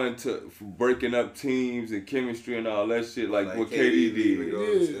for breaking up teams and chemistry and all that shit, like what KD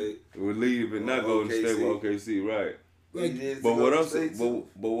did. Would leave and not Golden State with OKC, right? Like, but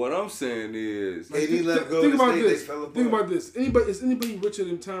what I'm saying is, like, think about this. Is anybody richer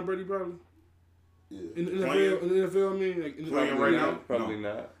than Tom Brady? Probably. Yeah. In the NFL, I mean, like playing right now, probably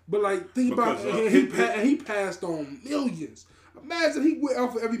not. But like, think about it. He passed on millions. Imagine he went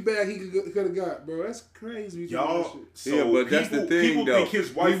out for every bag he could have got, bro. That's crazy. Y'all, but that's the thing, though. Think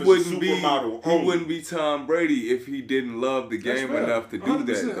his wife is a supermodel. He wouldn't be Tom Brady if he didn't love the game enough to do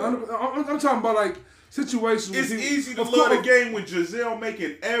that. I'm talking about like situations. It's easy to love the game when Giselle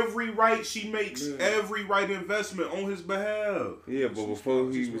making every right. She makes every right investment on his behalf. Yeah, but before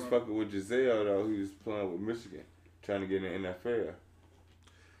he was fucking with Giselle, though, he was playing with Michigan, trying to get in the NFL.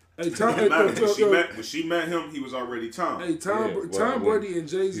 Hey, when she met him, he was already Tom. Hey, Tom Brady and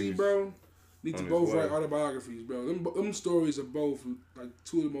Jay-Z, bro, need to both write autobiographies, bro. Them stories are both like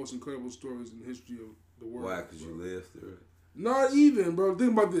two of the most incredible stories in the history of the world. Why? Because you lived through it. Not even, bro.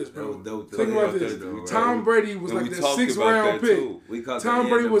 Think about this, bro. Think about this. Though, Tom Brady was like that 6th round pick. Tom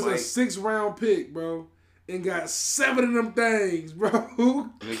Brady was a 6th round pick, bro, and got 7 of them things, bro.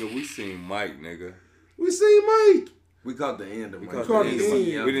 Nigga, we seen Mike, nigga. We seen Mike. We caught the end of Mike.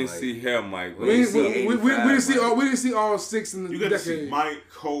 We didn't see hair Mike. We didn't see all 6 in the decade. You got to see Mike,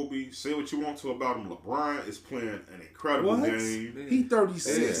 Kobe. Say what you want to about him. LeBron is playing an incredible game. He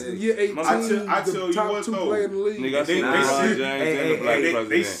 36 in year 18. I tell you top what, 2 though. player in the league. Nigga,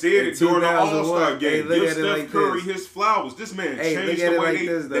 they said it during the All-Star game. Give Steph Curry his flowers. This man changed the way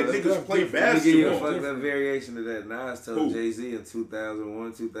that niggas play basketball. Let me give you a fucked up variation of that. Nas told Jay-Z in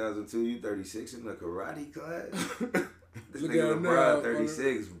 2001, 2002, you 36 in the karate class. This nigga LeBron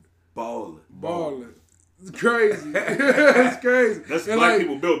 36 balling. It's crazy. It's crazy. That's black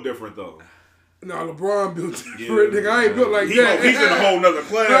people built different though. Nah, LeBron built different. Nigga, I ain't built like that. He's in a whole nother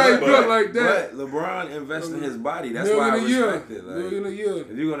class. I ain't built like that. But LeBron invests in his body. That's why I respect it. Like, $1 million a year.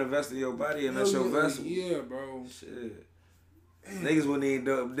 If you're gonna invest in your body and that's your vessel, yeah, bro. Shit. Niggas wouldn't even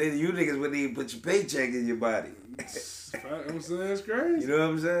you niggas wouldn't even put your paycheck in your body. I'm saying it's crazy. You know what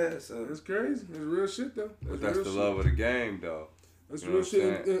I'm saying? So it's crazy. It's real shit though. But that's the love of the game though. That's real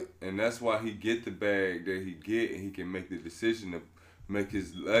shit. And that's why he get the bag that he get, and he can make the decision to make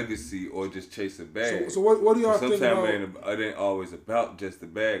his legacy or just chase a bag. So what do y'all think about? Sometimes it ain't always about just the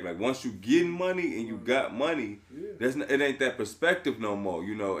bag. Like once you getting money and you got money, it ain't that perspective no more.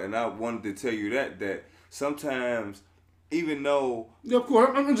 You know. And I wanted to tell you that sometimes, even though of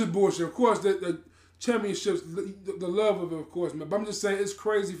course I'm just bullshit. Of course the championships, the love of it, of course, man. But I'm just saying it's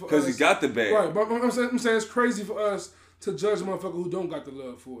crazy for us. Because he got the bag. Right, but I'm saying it's crazy for us to judge a motherfucker who don't got the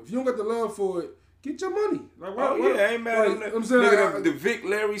love for it. If you don't got the love for it, Get your money. Like, I ain't mad at that. I'm saying, nigga, the Vic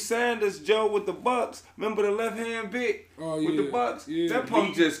Larry Sanders Joe with the Bucks. Remember the left hand Vic with the Bucks? Yeah. That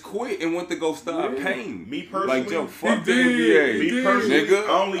punk just quit and went to go start painting. Me personally, like Joe, fuck the NBA. Me personally, nigga,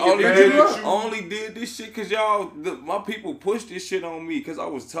 I only did this shit because my people pushed this shit on me because I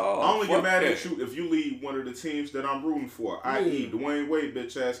was tall. I only get mad at you if you leave one of the teams that I'm rooting for. I.e., Dwayne Wade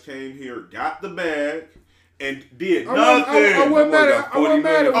bitch ass came here, got the bag. And did nothing. I wasn't mad at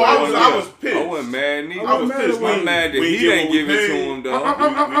him. I was pissed. I wasn't mad neither. I was pissed. I'm mad that he didn't give it to him though.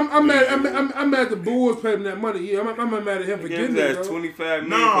 I'm mad the Bulls paid him that money. Yeah, I'm not mad at him for getting it. That's $25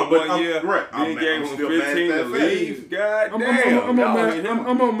 million for 1 year. Right. Then gave him 15 to leave. God damn.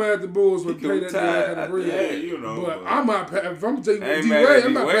 I'm mad at the Bulls for paying that kind of bread. Yeah, you know. But I'm not. If I'm D-Wade,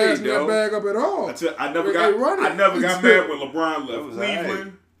 I'm not passing that bag up at all. I never got mad when LeBron left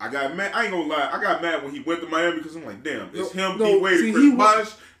Cleveland. I got mad. I ain't gonna lie. I got mad when he went to Miami because I'm like, damn, it's him, D-Wade, and Chris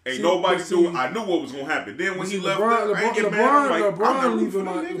Bosh. Ain't nobody doing. I knew what was gonna happen. Then when he left, I ain't get mad.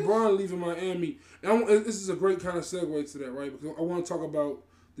 LeBron leaving Miami. And this is a great kind of segue to that, right? Because I want to talk about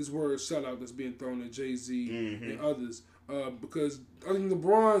this word sellout that's being thrown at Jay-Z and others. Because I think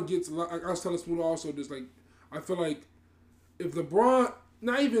LeBron gets a lot. I was telling Smooth also this, like, I feel like if LeBron,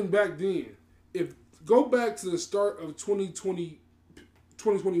 not even back then, go back to the start of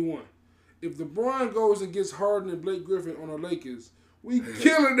 2021. If LeBron goes and gets Harden and Blake Griffin on the Lakers, we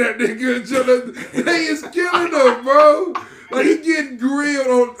killing that nigga. They is killing him, bro. Like, he getting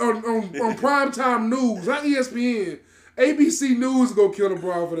grilled on primetime news, not ESPN. ABC News gonna kill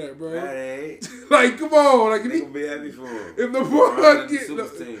LeBron for that, bro. Like, come on, like, if he gonna be happy for him. If LeBron get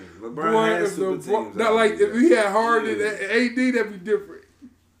LeBron has super teams. Not like if he had Harden and AD, that'd be different.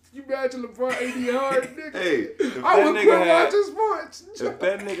 You imagine LeBron, AD, Harden, nigga? Hey, I would quit watching sports. If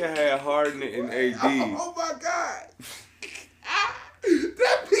that nigga had Harden and AD, oh my God,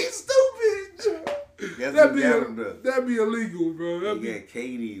 that'd be stupid. That'd be illegal, bro. You got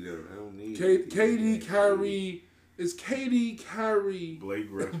KD though. I don't need KD, Kyrie. It's KD, Kyrie,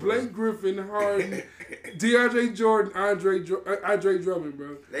 Blake Griffin, Harden, DeAndre Jordan, Andre Drummond,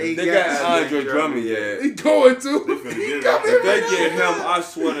 bro. They got Andre Drummond, yeah. He going to. If they get him, I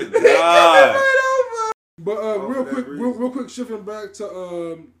swear to God. But real quick, shifting back to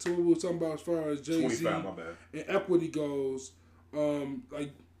what we were talking about as far as Jay-Z and equity goes.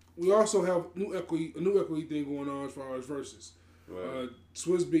 Like, we also have a new equity thing going on as far as verses. Right.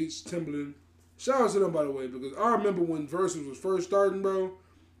 Swizz Beatz, Timbaland. Shout out to them, by the way, because I remember when Versus was first starting, bro.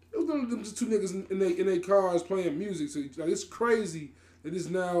 It was them just two niggas in their cars playing music. So, like, it's crazy that it's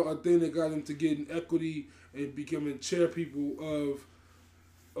now a thing that got them to getting equity and becoming chair people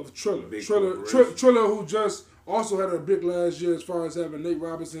of Triller. Triller, who just also had a big last year as far as having Nate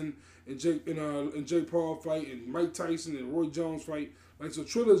Robinson and Jake Paul fight and Mike Tyson and Roy Jones fight. Like, so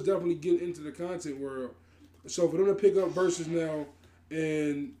Triller's definitely getting into the content world. So for them to pick up Versus now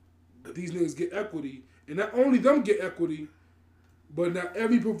and these niggas get equity, and not only them get equity, but now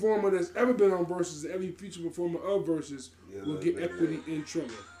every performer that's ever been on Versus, every future performer of Versus will get equity in Triller.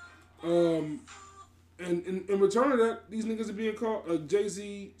 And in return of that, these niggas are being called,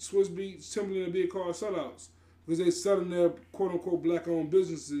 Jay-Z, Swizz Beatz, Timbaland are being called sellouts because they selling their quote-unquote black-owned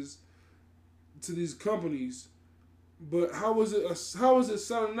businesses to these companies. But how is it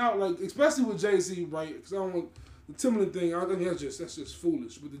selling out? Like, especially with Jay-Z, right? Because I don't want the Timbaland thing. I think that's just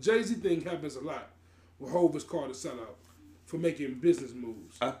foolish. But the Jay-Z thing happens a lot. Where Hov is called a sellout for making business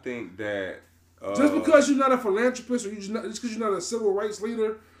moves. I think that just because you're not a philanthropist or just because you're not a civil rights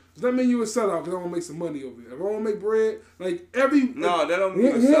leader, does that mean you're a sellout? Because I want to make some money over here. If I want to make bread, like that don't mean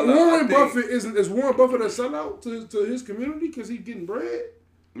a sellout. Warren Buffett is Warren Buffett a sellout to his community because he's getting bread?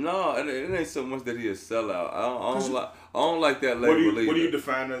 No, it ain't so much that he a sellout. I don't like that label. What do you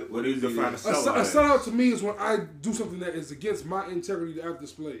define a sellout? A sellout to me is when I do something that is against my integrity that I've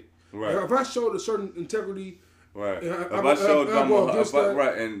displayed. Right. If I showed a certain integrity, right.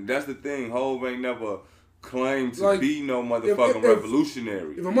 Right, and that's the thing. Hov ain't never claimed to be no motherfucking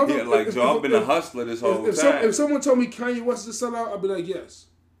revolutionary. I've been a hustler this whole time. If someone told me Kanye West is a sellout, I'd be like, yes.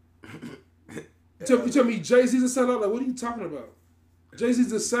 You tell me Jay-Z's a sellout, like, what are you talking about? Jay-Z's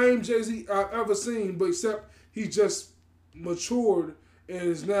the same Jay-Z I've ever seen, but except he just matured and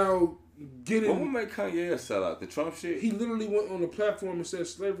is now getting. What would make Kanye a sellout? The Trump shit? He literally went on the platform and said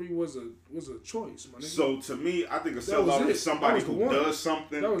slavery was a choice, my nigga. So to me, I think a sellout is somebody who does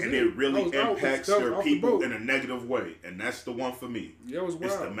something and it really impacts their people in a negative way, and that's the one for me. Yeah, it was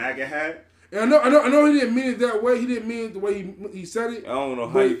wild. It's the MAGA hat. And I know he didn't mean it that way. He didn't mean it the way he said it. I don't know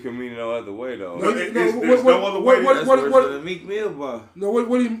how you can mean it no other way though. There's no other way. That's worse than the Meek Mill bar. No, what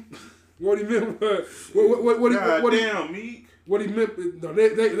do you mean? What Damn, Meek. What he meant, no,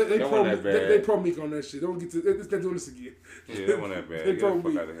 they pro Meek on that shit. Don't get to, let's not doing this again. Yeah, that wasn't that bad. They Get pro the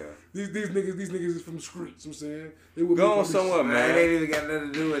fuck Meek. out of here. These niggas is from the streets. You know what I'm saying they Go on somewhere, Man, man. it ain't even got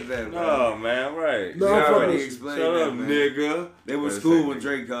nothing to do with that, man. No, man, right. No, You I'm already fucking- explained Shut that, up, man. nigga. They was Wait a cool second. when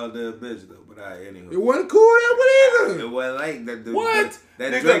Drake called her a bitch, though. But It wasn't cool that one it either. wasn't like that. What?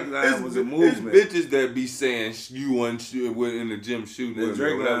 That Nigga, Drake line it's- was a movement. It's bitches that be saying you wasn't in the gym shooting. The with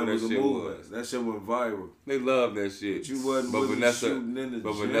Drake me, whatever line that was a shit movement. was. That shit went viral. They love that shit. But you wasn't but really Vanessa, shooting in the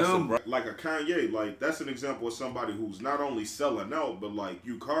but gym. Vanessa Brown. Like a Kanye, like that's an example of somebody who's not only selling out, but like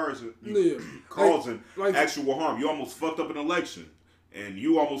you causing Like- actual harm. You almost fucked up an election, and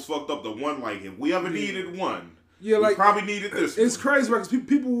you almost fucked up the one. Like if we ever needed one, Yeah, we like probably needed this. it's one. crazy because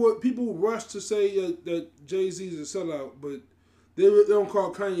people rush to say that Jay-Z is a sellout, but they don't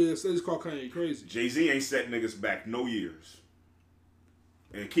call Kanye. They just call Kanye crazy. Jay-Z ain't set niggas back no years.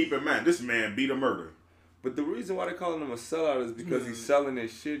 And keep in mind, this man beat a murder. But the reason why they calling him a sellout is because he's selling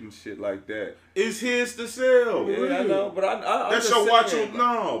his shit and shit like that. It's his to sell. Yeah, I know, but I'm That's just your watch saying, on.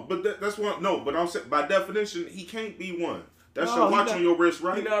 No, but that's one. No, but I'm saying by definition, he can't be one. That's No, your he watch not- on your wrist,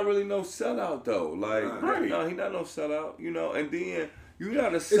 right? He not really no sellout though. Like, Right. no, he not no sellout. You know, and then you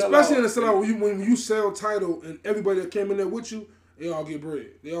not a sellout. Especially in the sellout when you sell title and everybody that came in there with you, they all get bread.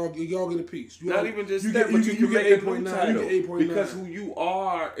 They all get a piece. You Not all, even just you that, get, but you you get can make a 8.9. new You title get 8.9 because who you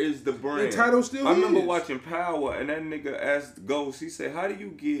are is the brand. The title still I remember is. watching Power, and that nigga asked Ghost. He said, "How do you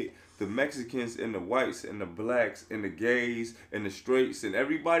get the Mexicans and the whites and the blacks and the gays and the straights and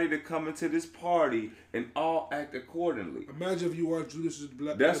everybody to come into this party and all act accordingly?" Imagine if you watch Judas's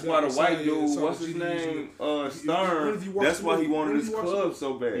Black. That's why the white dude, what's his name, Stern. That's why he wanted his club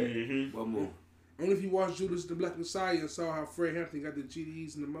so bad. Mm-hmm. What move? Only if you watched Judas the Black Messiah and saw how Fred Hampton got the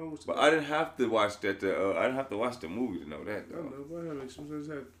GDs and the most. But I didn't have to watch that. I didn't have to watch the movie to know that I don't though. know. But I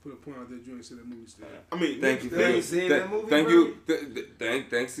just had to put a point out there. You ain't seen that movie still. I mean, Thank you. niggas- They ain't seen that movie, Thank bro? you.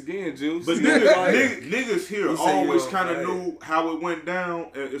 Thanks again, Juice. But niggas here You say always you kind of right. knew how it went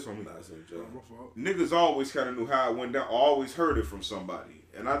down. It's on me. Nah, it's a joke. My fault. Niggas always kind of knew how it went down. Always heard it from somebody.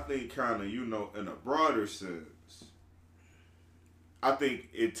 And I think kind of, in a broader sense, I think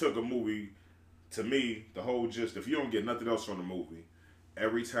it took a movie, to me, the whole gist, if you don't get nothing else from the movie,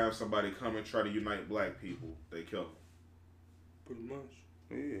 every time somebody come and try to unite black people, they kill them. Pretty much.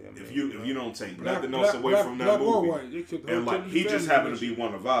 Yeah, I mean, If you don't take Black- nothing else black- away black- from that black or movie. white, they killed the And whole like, he family just for happened that to be shit.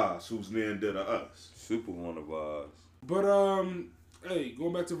 one of us, who's then did a us. super one of ours. But hey,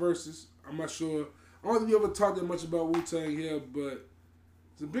 going back to verses, I'm not sure. I don't think we ever talked that much about Wu-Tang here, but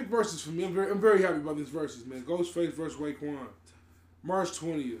it's a big verses for me. I'm very happy about these verses, man. Ghostface versus Raekwon, March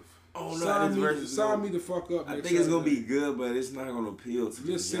 20th. Oh, no, sign this me, verse is sign gonna- me the fuck up. I next think it's gonna Saturday. be good, but it's not gonna appeal to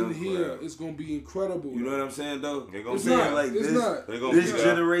the Listen young here, crowd. it's gonna be incredible. You know what I'm saying, though? They're gonna It's be not. like It's this. not. They're gonna This be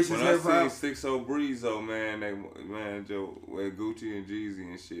generation's when I hip-hop- seen 6-0 Breezo, man, Joe, with Gucci and Jeezy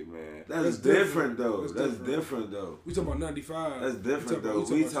and shit, man. That's different, though. That's That's different. different, though. We talking about 95. That's different, though.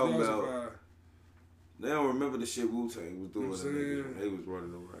 We We talking about- 2005. They don't remember the shit Wu-Tang was doing. I'm to niggas when saying. they was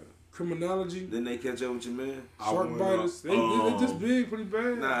running around. Criminology, Then they catch up with your man. Shark went Biters. up, They just big, pretty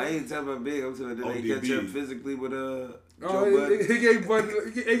bad. Nah, I ain't talking about big. I'm talking about did they catch ODB. up physically with Joe Oh, Budden? he gave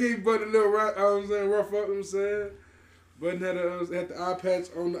Button a little rough. I'm saying rough up. You know what I'm saying, Button had the eye patch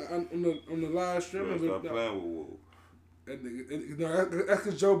on the live stream. Bro, stop playing with Wolf. That nigga, no, that's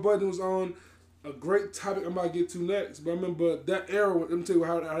because Joe Budden was on a great topic I might get to next. But I remember that era. Let me tell you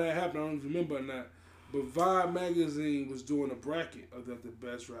how that happened. I don't remember or not. But Vibe magazine was doing a bracket of the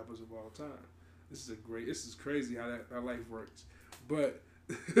best rappers of all time. This is crazy how life works. But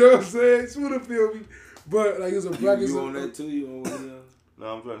you know what I'm saying? Sort of feel me. But like it's a bracket. You on that too? You on what he on?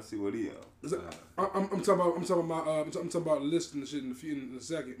 No, I'm trying to see what he on. I'm talking about listing the shit in a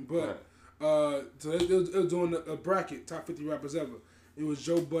second. But so they were doing a bracket, top 50 rappers ever. It was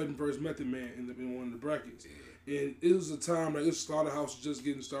Joe Budden versus Method Man in one of the brackets. And it was a time like this Slaughterhouse was just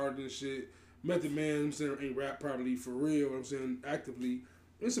getting started and shit. Method Man, I'm saying, ain't rap probably for real. I'm saying actively.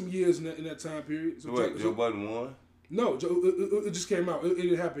 In some years in that time period. So Wait, Joe Budden won? No, Joe, it just came out. It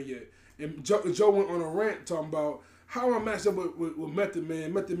didn't happen yet. And Joe went on a rant talking about how I matched up with Method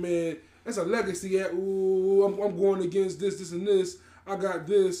Man. Method Man, that's a legacy. Ooh, I'm going against this, and this. I got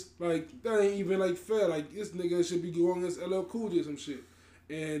this. Like, that ain't even, like, fair. Like, this nigga should be going against LL Cool J or some shit.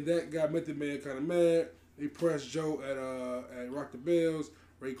 And that got Method Man kind of mad. They pressed Joe at Rock the Bells.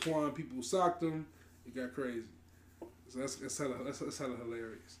 Raekwon, people socked him. It got crazy. So that's hella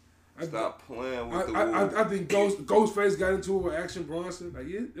hilarious. Stop playing with the Wolf. I think Ghostface got into it with Action Bronson. Like,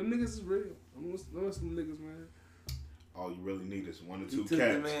 yeah, them niggas is real. Don't listen to niggas, man. All you really need is one or You two took the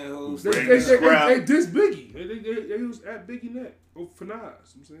cats. man whole They Bring the scrap. diss Biggie. They was at Biggie neck for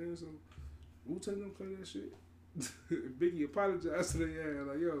Nas. I'm saying so. Wu-Tang don't play that shit. Biggie apologized to their ass.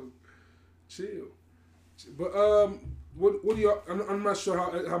 Like, yo, chill. But what do y'all? I'm not sure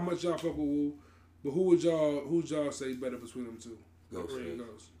how much y'all fuck with Wu, but who y'all say better between them two? Ray and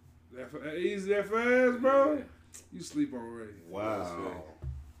Ghost. That easy, that fast, bro. Yeah. You sleep on Ray. Wow.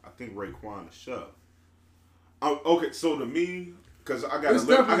 I think Raekwon is shove. Okay, so to me, because I got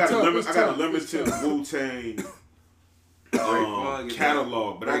a limited Wu-Tang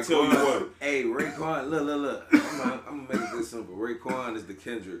catalog, but I tell you what. Hey, Raekwon, look. I'm gonna make this simple. Raekwon is the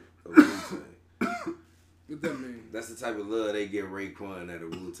Kendrick of Wu-Tang. What that mean? That's the type of love they give Raekwon at a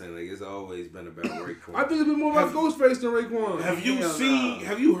Wu-Tang. Like, it's always been about Raekwon. I think it's been more about Ghostface than Raekwon.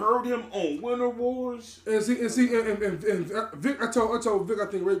 Have you heard him on Winter Wars? And Vic, I told Vic I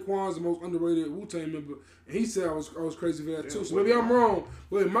think Raekwon's the most underrated Wu-Tang member, and he said I was crazy for that too. So maybe I'm wrong,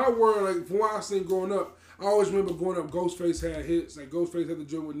 but in my world, like from what I seen growing up, I always remember growing up, Ghostface had hits. Like Ghostface had the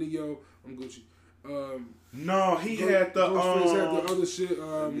joint with Neo. I'm Gucci. No, he had the Ghostface had the other shit.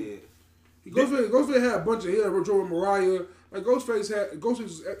 Ghostface had a bunch of hits. Joe with Mariah. Like Ghostface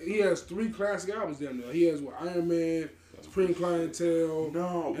he has 3 classic albums down there. He has Iron Man, Supreme Clientele.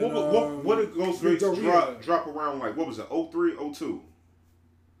 No, what did Ghostface drop around like? What was it? 03, 02?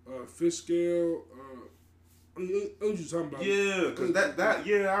 Fish Scale. What you talking about? Yeah, because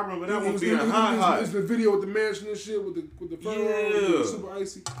I remember that one being hot. It's the video with the mansion and shit with the phone, super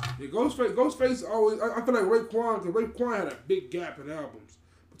icy. Yeah, Ghostface always. I feel like Raekwon, because Raekwon had a big gap in albums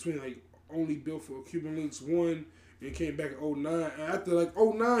between like Only Built for Cuban Links 1 and came back in 09. And after like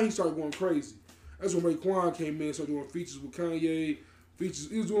 09, he started going crazy. That's when Raekwon came in and started doing features with Kanye. He was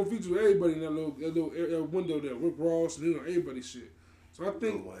doing features with everybody in that little window there. Rick Ross and everybody's shit. So I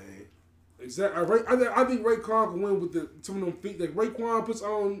think. Exactly. I think Raekwon can win with some of them feet. Like Raekwon puts on,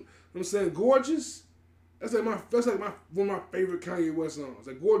 you know what I'm saying, Gorgeous. That's like one of my favorite Kanye West songs.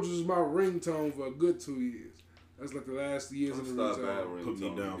 Like Gorgeous is my ringtone for a good 2 years. That's like the last years of the ringtone. Put me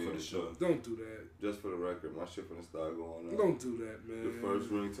down for the show. Don't do that. Just for the record, my shit finna start going on. Don't do that, man. The first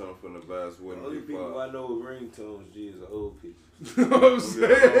ringtone from the Bass wouldn't only be people I know with ringtones, G, is old people. You know what I'm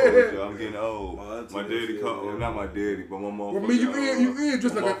saying? I'm getting old. My daddy not my daddy, but my motherfucker. Well, I mean, you in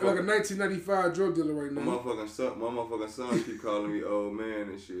just like a 1995 drug dealer right now. My motherfucking son keep calling me old man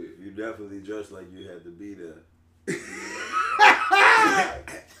and shit. You definitely dressed like you had to be there.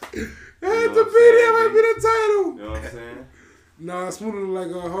 Had to be there, might be the title. You know what I'm saying? Nah, Smoother look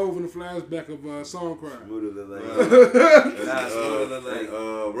like a Hove in the flashback of Song Cry. Smoother look like Smoother look like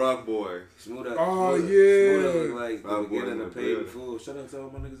Rock Boy. Smoother. Oh yeah. Smoother look like the beginning of Paid in Full. Shout out to all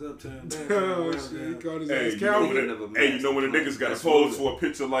my niggas uptown. Oh shit, he called his ass Calvin. You know when the niggas got to pose for a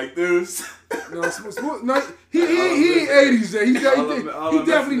picture like this? No, he ain't 80s yet. He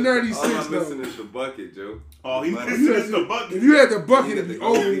definitely 96 All I'm though. missing is the bucket, Joe. Oh, he's missing the bucket. If you had the bucket, it'd be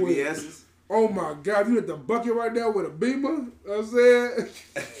over with. BBS's. Oh my God, you hit the bucket right now with a Beamer? You know what I'm saying?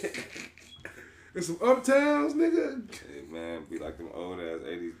 And some Uptowns, nigga. Hey man, be like them old ass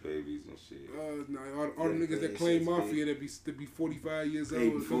 80s babies and shit. All the niggas that claim Mafia that be 45 years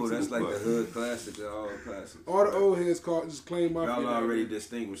old. Before, that's like the hood classic of all classics. All the old heads just claim Mafia. Y'all already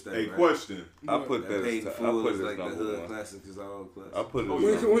distinguished that. Hey, right? question. I put that Paid in as Full is like like the number hood one. classics is all classics. I put it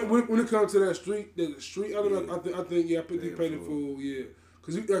as When it comes to that street element, I think I put the Paid in Full, yeah.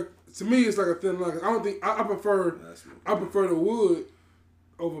 Cause to me it's like a thin line. I prefer the Wood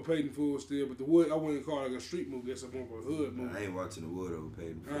over Paid in Full still, but the Wood I wouldn't call it like a street movie. That's more of a hood movie. I ain't watching the Wood over Paid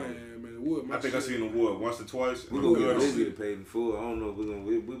in Full. Man, the Wood. I think I seen the Wood once or twice. We're gonna get busy to Paid in Full. I don't know if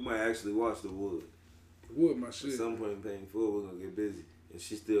we might actually watch the Wood. The Wood, my shit. At some point in Paid in Full, we're gonna get busy, and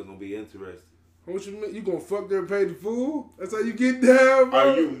she's still gonna be interested. What you mean? You gonna fuck their Paid in Full? That's how you get down, bro?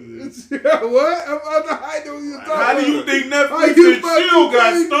 Are you? What? I know you talking about. How do you think Netflix and chill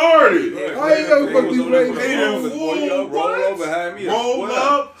got started? I ain't never fuck you Paid in Full. Roll over behind me. Roll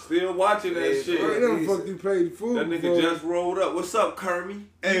up. Still watching that shit. I ain't never fucked you Paid in Full. That nigga just rolled up. What's up, Kermie?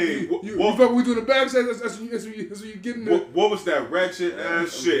 Hey, you fuck we do the backside. That's when you getting the. What was that ratchet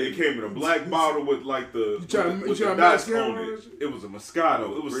ass shit? It came in a black bottle with like the you trying dots to on it. It was a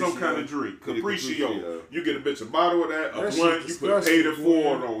Moscato. It was some kind of drink. Capriccio. You get a bitch a bottle of that. A blunt. You put Paid in Full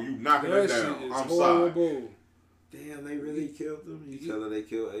on. You knocking it down. I'm sorry. Damn, they really killed him. You tell her they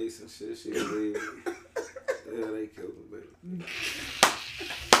killed Ace and shit. She believe it. Yeah, they killed him, baby.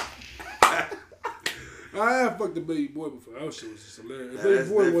 I have fucked the Baby Boy before. That shit was just hilarious. Baby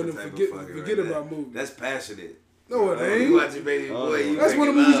Boy wasn't forget about movies. That's passionate. No, it ain't. You watching Baby Boy. That's one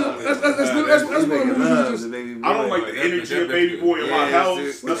of the movies. That's one of the movies. I don't like the energy of Baby Boy in my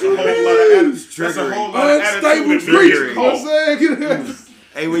house. That's a whole lot of attitude. That's a whole lot of attitude and preaching. You know what I'm saying?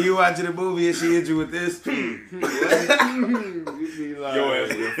 Hey, when you watching a movie and she hit you with this, you be like, your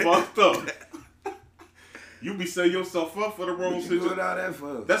ass get fucked up. You be setting yourself up for the wrong situation. What all that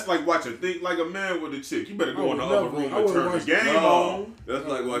for? That's like watching Think Like a Man with a chick. You better go in the other room and turn the game on. on. That's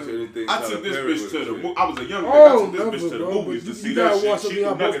like watching anything. I took this bitch to the movie. I was a young bitch. I took this bitch to the movies to see that shit. She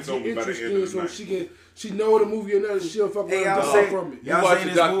threw nuggets on me by the end of the night. She know the movie and that she'll fuck around from it.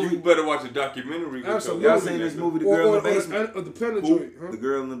 You better watch a documentary. Absolutely. Y'all seen this movie, The Girl in the Basement? The Penetrate. The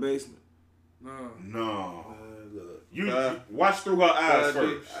Girl in the Basement. No. You watch through her eyes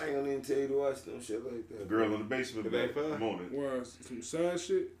first. I ain't gonna even tell you to watch them shit like that. Girl in the Basement. Come on. Where some sad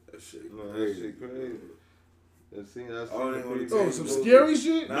shit? That shit crazy. Some scary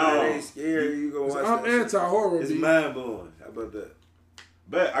shit? No, it ain't scary. You gonna watch I'm anti-horror. It's mind blowing. How about that?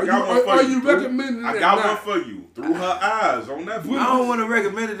 Bet I got one for you. Are you recommending I got one for you. Through her eyes on Netflix. I don't want to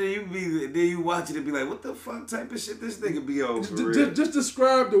recommend it. Then you watch it and be like, what the fuck type of shit this nigga be on? Just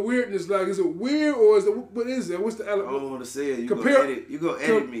describe the weirdness. Like, is it weird or is it what is it? What's the element? I don't want to say it. You gonna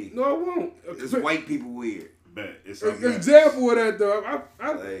edit me. No, I won't. It's white people weird. Bet it's an example of that though. I'm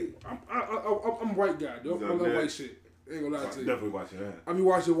a white guy. Though. I love white shit. Ain't gonna lie to you. Definitely watching that. I be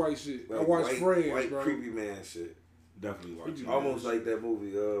watching white shit. Like I watch Friends, white bro. creepy man shit. Definitely watching. Almost like that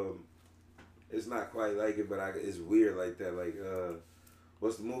movie. It's not quite like it, but it's weird like that. Like,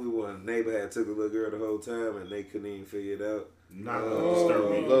 what's the movie where a neighbor had took a little girl the whole time and they couldn't even figure it out? Not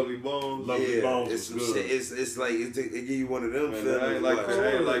Disturbing. Lovely Bones. Lovely Bones. It's some shit. It's like it give you one of them feelings. I ain't like that.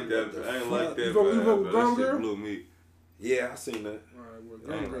 I ain't like that. You vote for Gone Girl? Blew me. Yeah, I seen that. Alright, well,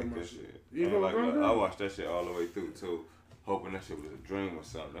 I ain't like that shit. I watched that shit all the way through too, hoping that shit was a dream or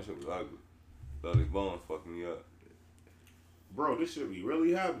something. That shit was ugly. Lovely Bones fucking me up. Bro, this shit be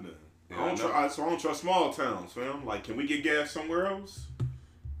really happening. I don't trust small towns, fam. Like, can we get gas somewhere else?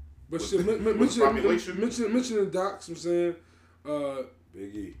 But shit, mention the docs, I'm saying.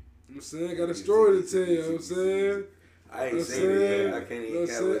 Biggie. I'm saying, got a story to tell you, I'm saying. I ain't seen it yet. I can't even I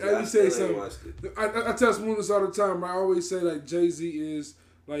say something. I tell Smooth this all the time. I always say, like, Jay-Z is,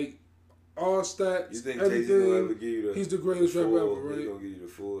 like, all stats, you think everything. Jay-Z gonna ever give you he's the greatest rapper ever, right? He's gonna give you the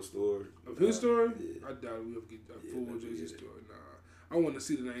full story. Of his story? Yeah. I doubt we'll get a full Jay-Z story. Nah. I want to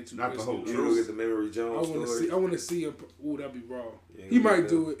see the 92. Not the whole truth. You don't get the Memory Jones story? I want to see him. Ooh, that'd be raw. He might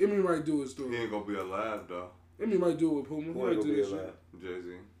do it. Emmy might do his story. He ain't gonna be alive, though. Emmy might do it with Puma. Who ain't gonna be alive?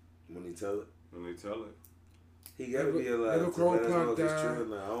 Jay-Z. When he tell it? When they tell it. He gotta be alive. Never Crow Clock died.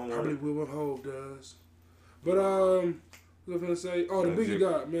 Probably Will Hove does. But, what was I gonna say? Oh, the Biggie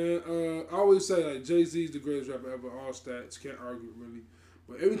dot, man. I always say, like, Jay-Z's the greatest rapper ever. All stats. Can't argue, really.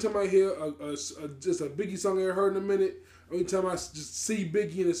 But every time I hear just a Biggie song I ain't heard in a minute, every time I just see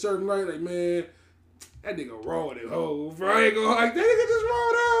Biggie in a certain light, like, man, that nigga raw with it, ho, bro. I ain't gonna like, that nigga just raw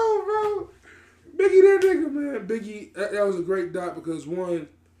it, bro. Biggie, that nigga, man. Biggie, that was a great dot because, one,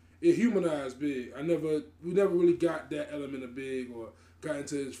 it humanized Big. We never really got that element of Big or got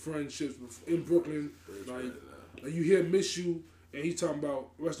into his friendships in Brooklyn. Like you hear Miss You, and he's talking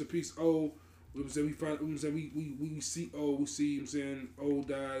about rest in peace, O. We see him saying O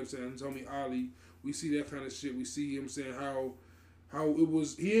died, I'm saying Tommy Ali. We see that kind of shit. We see him saying how it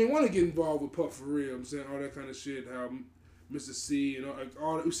was. He didn't want to get involved with Puff for real. I'm saying all that kind of shit. How Mr. C and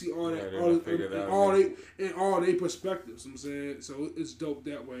all that. We see all that, all they perspectives. I'm saying so it's dope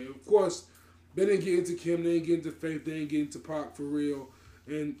that way. Of course, they didn't get into Kim. They didn't get into Faith. They didn't get into Pac for real.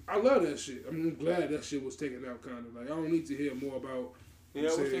 And I love that shit. I mean, I'm glad that shit was taken out. Kind of like I don't need to hear more about. Yeah,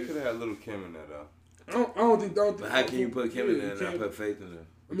 I wish they could have had Little Kim in that though. I don't think. But how can you put Kim in there and not put Faith in there?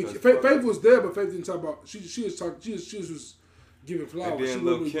 I mean, Faith was there, but Faith didn't talk about. She was talking. She was giving flowers. And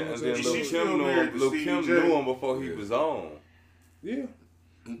then Lil Kim knew him before he was on. Yeah.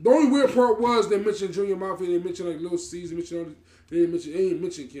 The only weird part was they mentioned Junior Mafia. They mentioned like Lil C's. They ain't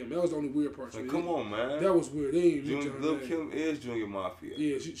mention Kim. That was the only weird part. Like, come on, man. That was weird. They ain't mention Lil Kim is Junior Mafia.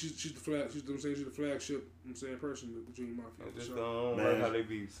 Yeah, she's the flag. She's the flagship. I'm saying person with Junior Mafia. I just don't like how they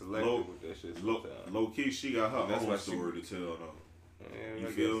be selective with that shit. Low key, she got her own story to tell though. Yeah,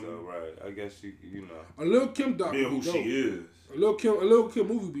 I guess so, right? I guess you know. A Lil Kim doc. Be who she is. A Lil Kim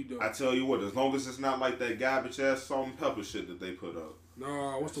movie be dope. I tell you what, as long as it's not like that garbage ass salt and pepper shit that they put up.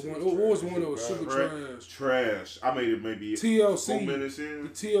 Nah, what's the one? What was the one that was super trash? Trash. I made it maybe TLC. 4 minutes in. The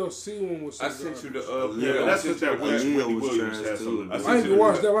TLC one was. I sent you the yeah, that's just that Willie Williams had something. I ain't even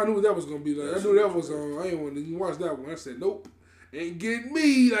watch that. I knew what that was gonna be like. I knew that was on. I ain't want to watch that one. I said nope. Ain't getting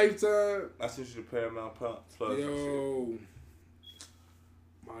me Lifetime. I sent you the Paramount Plus. Yo,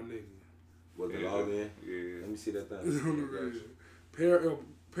 my nigga. Was it all in? Yeah. Let me see that thing. We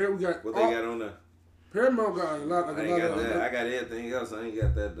got. What they got on there? Paramount got a lot. I ain't got that. I got everything else. I ain't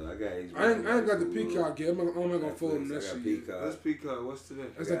got that though. I got HBO. I ain't got the Peacock yet. I'm not gonna fold them that shit. Peacock. What's Peacock? What's today?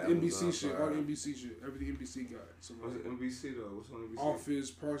 That's like the NBC shit. All the NBC shit. Everything NBC got. So what's NBC though? What's on NBC?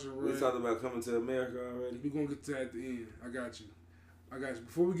 Office, Parks and Rec. We talked about Coming to America already. We gonna get to that at the end. I got you.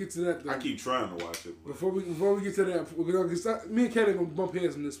 Before we get to that, though, I keep trying to watch it. But. Before we get to that, me and Kenny gonna bump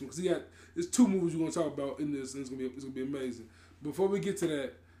heads on this one because there's 2 movies we're gonna talk about in this, and it's gonna be amazing. Before we get to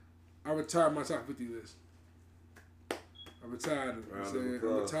that, I retired my top 50 list. I retired it.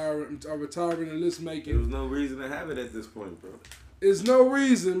 I'm retiring the list making. There was no reason to have it at this point, bro. There's no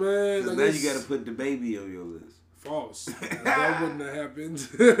reason, man. Like now you got to put the baby on your list. False. That wouldn't have happened.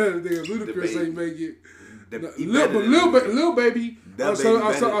 Ludacris ain't make it. Lil Baby.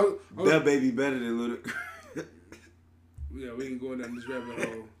 The baby better than Ludacris. Yeah, we ain't going down this rabbit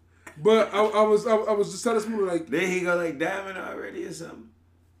hole. But I was just telling this movie like. Then he go like Diamond already or something.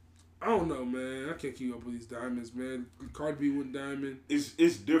 I don't know, man. I can't keep up with these diamonds, man. Cardi B went diamond.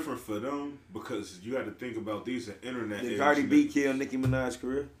 It's different for them because you got to think about these are internet. Did Cardi B kill Nicki Minaj's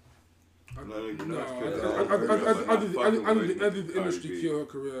career? I think the industry killed her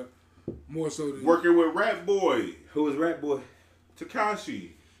career more so than working with Rap Boy. Who was Rap Boy?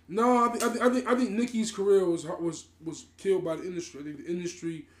 Tekashi. No, I think Nicki's career was killed by the industry. I think the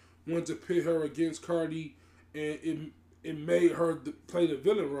industry wanted to pit her against Cardi, and it made her play the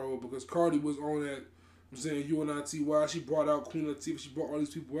villain role because Cardi was on that. I'm saying UNITY. She brought out Queen Latifah. She brought all these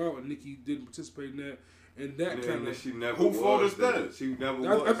people out, and Nicki didn't participate in that. And that kind of who fault is that? She never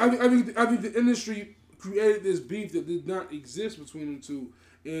was. I think the industry created this beef that did not exist between them two,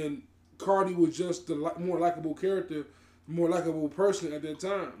 and Cardi was just the more likable character, more likable person at that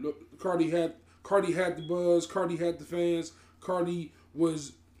time. Cardi had the buzz. Cardi had the fans. Cardi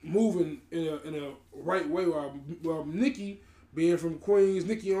was moving in a right way, while Nicki, being from Queens,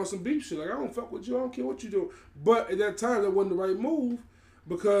 Nicki on some beef shit. Like, I don't fuck with you. I don't care what you do. But at that time, that wasn't the right move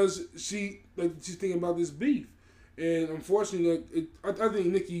because she's thinking about this beef. And unfortunately, I think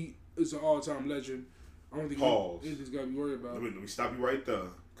Nicki is an all-time legend. I don't think anything's got to be worried about. Let me stop you right there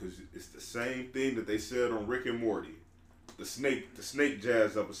because it's the same thing that they said on Rick and Morty, the snake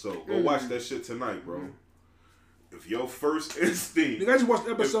jazz episode. Go watch that shit tonight, bro. If your first instinct... I just watched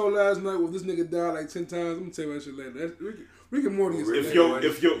the episode last night where this nigga died like 10 times. I'm gonna tell you that shit later. Rick and Morty is if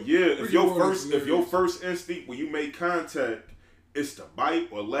your first instinct when you make contact is to bite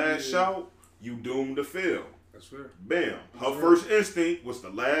or lash out, you doomed to fail. That's fair. Bam. Her first instinct was to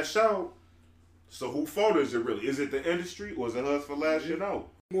lash out. So who fault is it really? Is it the industry or is it her for lashing out?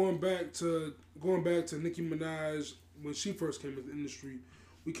 Going back to Nicki Minaj when she first came into the industry,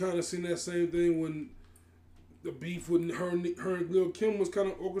 we kind of seen that same thing when the beef with her and Lil Kim was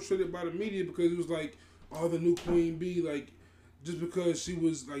kind of orchestrated by the media because it was like, oh, the new Queen Bee, like, just because she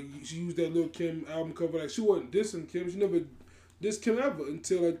was like, she used that Lil Kim album cover, like, she wasn't dissing Kim, she never dissed Kim ever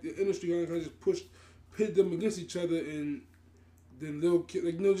until like the industry kind of just pit them against each other, and then Lil Kim,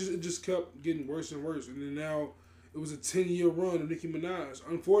 like, it just kept getting worse and worse, and then now it was a 10-year run of Nicki Minaj.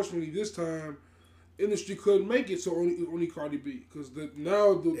 Unfortunately, this time, industry couldn't make it, so only Cardi B. Because it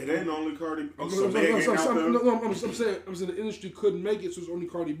ain't only Cardi B. I'm saying the industry couldn't make it, so it's only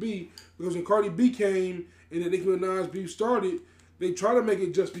Cardi B. Because when Cardi B came and the Nicki Minaj beef started, they try to make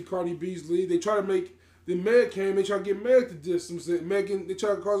it just be Cardi B's lead. They try to make then Meg came. They try to get Meg to diss them. They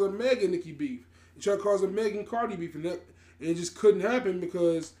try to cause a Meg and Nicki beef. They try to cause a Meg and Cardi beef, and it just couldn't happen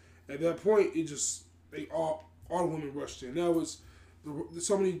because at that point all the women rushed in. Now there's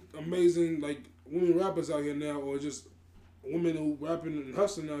so many amazing like women rappers out here now, or just women who rapping and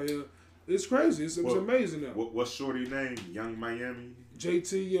hustling out here. It's crazy. It's amazing now. What's Shorty name? Young Miami?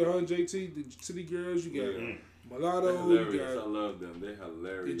 JT, her and JT, the City Girls. You got Mulatto. You got, I love them. They're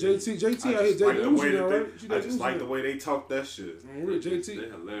hilarious. JT out here. I just like the way they talk that shit. JT.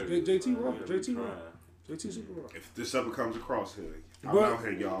 They're hilarious. JT raw. JT super raw. If this ever comes across here, I'm out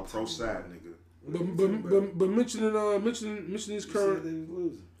here, y'all. Pro side, nigga. But mentioning his current. They was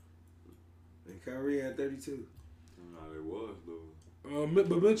losing. And Kyrie had 32. No, they was losing. But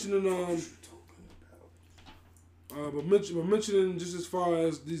mentioning just as far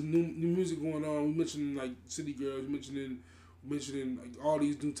as these new music going on, we mentioning like City Girls, mentioning like all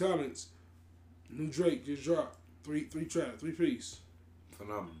these new talents. New Drake just dropped 3 tracks, 3 piece.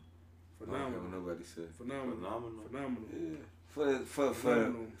 Phenomenal. Nobody said. Phenomenal. Yeah.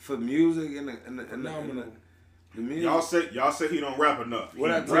 For music and the music. Y'all say he don't rap enough.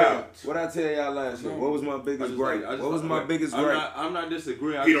 What I tell y'all last year? What was my biggest gripe? What was my biggest gripe? I'm not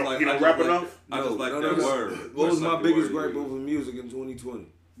disagreeing. He don't rap enough. I just like that word. What was my biggest gripe over music in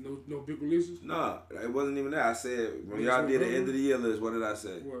 2020? No big releases. Nah, it wasn't even that. I said when y'all did the end of the year list, what did I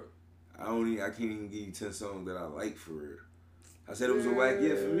say? What? I can't even give you 10 songs that I like for real. I said it was a whack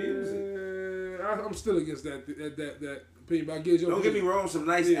year for music. I'm still against that opinion. But I get your Don't get me wrong, some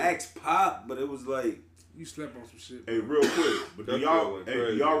nice acts pop, but it was like you slept on some shit. Hey, real quick, but do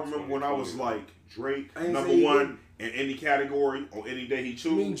y'all remember when I was like Drake #1 in any category on any day he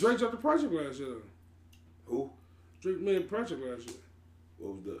choose? I mean, Drake dropped the project last year. Who? Drake made a project last year.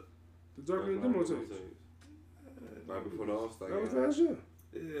 What was that? The Dark Knight demo tapes. Right before the All-Star That was last year.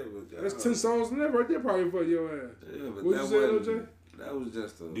 Yeah, but that's 10 songs in there right there probably for your ass. Yeah, but what you say, OJ? That was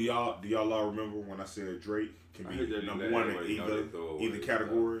just a. Do y'all all remember when I said Drake can be #1 in either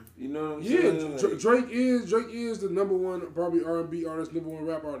category? You know what I'm saying? Yeah, Drake is the #1 probably R&B artist, #1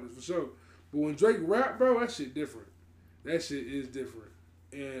 rap artist for sure. But when Drake rap, bro, that shit different. That shit is different.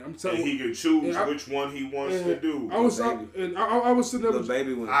 And I'm telling you, he can choose which one he wants to do. I was sitting there Lil with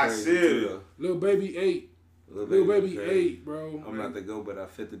Baby when I said Lil Baby 8. Lil Baby 8, bro. I'm not the go, but I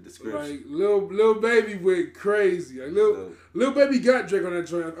fit the description. Like Lil Baby went crazy. Like Lil Baby got Drake on that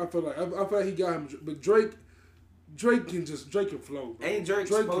train. I feel like he got him, but Drake can flow. Bro. Ain't Drake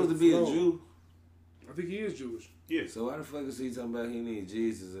supposed to be a Jew? I think he is Jewish. Yeah. So why the fuck is he talking about he needs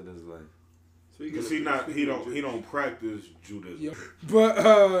Jesus in his life? Because he don't practice Judaism. Yeah. But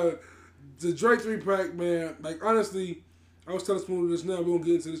the Drake 3-pack, man, like honestly, I was telling Smooth this now. We're gonna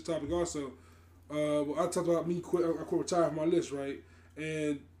get into this topic also. I talked about me quit retiring from my list, right?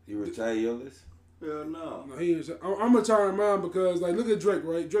 And you retire your list? Hell no. No, he is. I'm retiring mine because like look at Drake,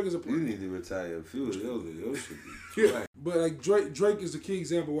 right? Drake is a. You need to retire a few of those should be. Yeah. But like Drake is the key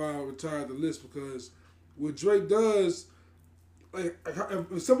example why I retired the list because what Drake does. Like,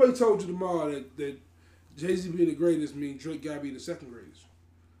 if somebody told you tomorrow that Jay-Z being the greatest means Drake gotta be the second greatest,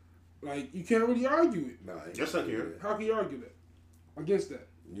 like you can't really argue it. Nah, yes, I can. How can you argue that against that?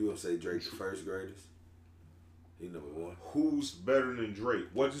 You gonna say Drake the first greatest? He #1. Who's better than Drake?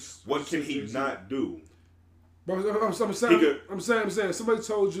 What can he not do? But I'm saying somebody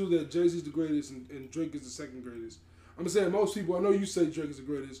told you that Jay-Z's the greatest and Drake is the second greatest. I'm saying most people. I know you say Drake is the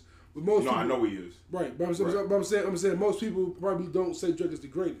greatest. But most people, I know he is. Right, but I'm saying most people probably don't say Drake is the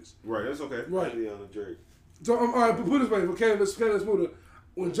greatest. Right, that's okay. Right. Be on the Drake. So all right, but put it this way, okay, let's move to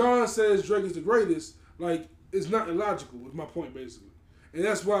when John says Drake is the greatest, like it's not illogical. Is my point basically, and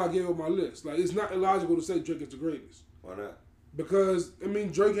that's why I gave up my list. Like it's not illogical to say Drake is the greatest. Why not? Because I mean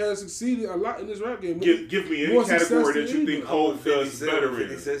Drake has succeeded a lot in this rap game. Give me any category that you think Hov does better in.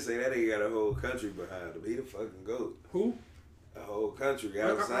 50 Cent say that he got a whole country behind him. He the fucking GOAT. Who? A whole country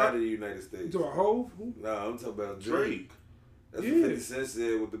outside of the United States. You talking about Hov? Who? No, I'm talking about Drake. That's yeah. what 50 Cent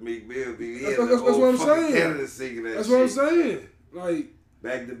said with the Meek Mill. That's what I'm saying. Canada singing that That's shit. what I'm saying. Like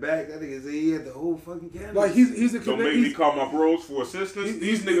back to back, that nigga said he had the whole fucking Canada. Like he's a Don't make me call my bros for assistance.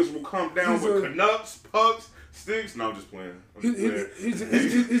 These niggas will come down with canucks, pucks, sticks. No, I'm just playing. He's a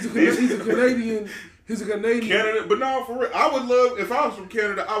Canadian. He's a Canadian. Canada, but no, for real. I would love if I was from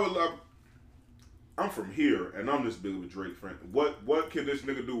Canada. I would love. I'm from here, and I'm this big with Drake, friend. What can this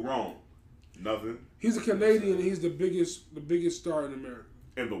nigga do wrong? Nothing. He's a Canadian, and he's the biggest star in America.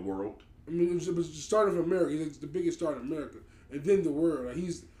 In the world. I mean, starting from America, he's the biggest star in America, and then the world. Like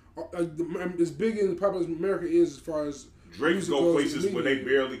he's as big and popular as America is as far as Drake go places where they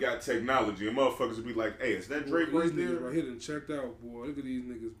barely got technology, and motherfuckers would be like, "Hey, is that Drake right there?" Right here, and checked out, boy. Look at these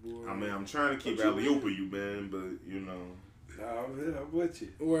niggas, boy. I mean, I'm trying to keep alley-ooping you, man, but you know. I'm with you.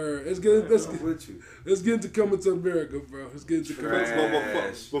 Where let's get into Coming to America, bro. Let's get into Coming to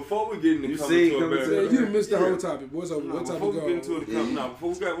America. Before we get into Coming to America, you missed the whole topic. What's up? Before we get into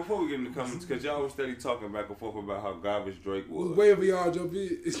before we get into Coming, because y'all was steady talking back and forth about how garbage Drake was. We're waiting for y'all to jump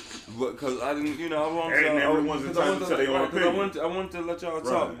in. But because I didn't, I want to let y'all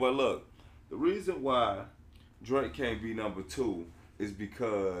talk. But look, the reason why Drake can't be #2 is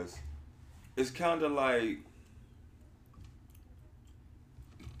because it's kind of like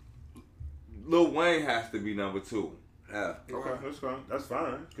Lil Wayne has to be #2. Yeah. Okay, that's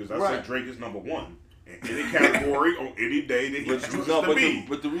fine. Because I said Drake is #1 in any category on any day that he chooses to be.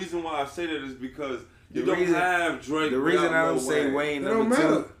 But the reason why I say that is because you don't have Drake. The reason I don't say Wayne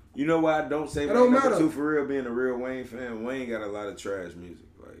 #2. You know why I don't say Wayne #2 for real? Being a real Wayne fan, Wayne got a lot of trash music.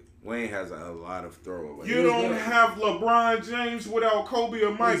 Like Wayne has a lot of throwaway. You don't have LeBron James without Kobe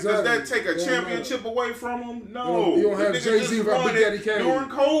or Mike. Exactly. Does that take a championship away from him? No. You don't have Jay-Z without Big Daddy Kane during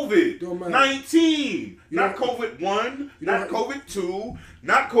COVID. 19, not COVID 1, not COVID 2,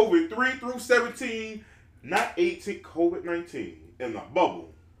 not COVID 3 through 17, not 18. COVID 19 in the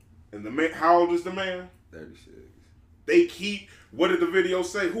bubble. And the man, how old is the man? 36. They keep. What did the video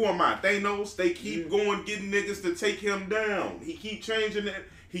say? Who am I? Thanos? They keep going, getting niggas to take him down. He keep changing it.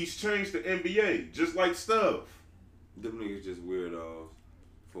 He's changed the NBA, just like Stuff. Them niggas just weirdos.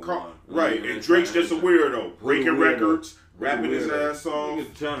 Right, and Drake's just a weirdo, breaking records, rapping his ass off.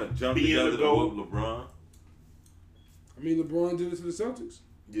 Niggas trying to jump together to whoop LeBron. I mean, LeBron did it to the Celtics.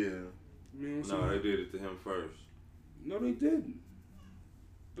 Yeah. No, they did it to him first. No, they didn't.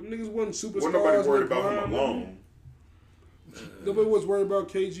 Them niggas wasn't superstars. Wasn't nobody worried about him alone. Nobody was worried about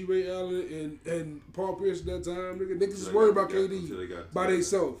KG, Ray Allen, and Paul Pierce at that time. Niggas was worried about KD by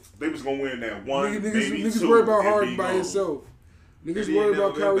themselves. They was gonna win that one, niggas worried about Harden by himself. Niggas worried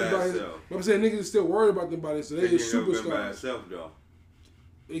about Kyrie by himself. I'm saying niggas still worried about them by themselves. They is superstars. By himself, though.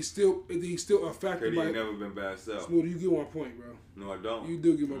 He's still a factor. KD ain't never been by himself. Smooth, you get my point, bro. No, I don't. You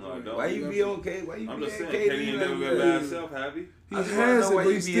do get my point. I don't. Why you be okay? Why you I'm be just saying, KD KD ain't never been by himself, have he? He has it, but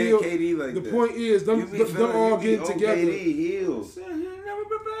he's still. KD like the point is, them all getting together. KD heals.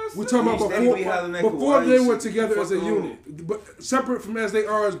 We're talking about before they were together as a unit, but separate from as they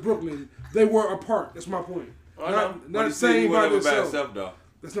are as Brooklyn, they were apart. That's my point. Not saying by themselves.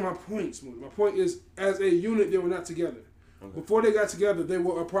 That's not my point, Smooth. My point is, as a unit, they were not together. Okay. Before they got together, they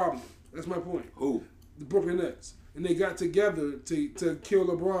were a problem. That's my point. Who? The Brooklyn Nets. And they got together to kill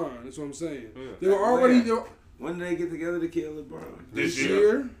LeBron. That's what I'm saying. Yeah. They were already... When did they get together to kill LeBron? This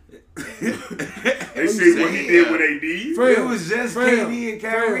year. They see what he did with AD. It was just KD and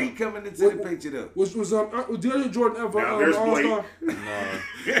Kyrie coming into the picture, though. Was DeAndre Jordan ever All-Star?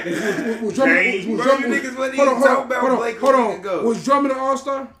 Was Drummond Was Drummond an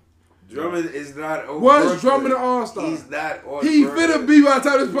All-Star? Drummond is not over. Was Drummond an All-Star? He's not on. He finna be by the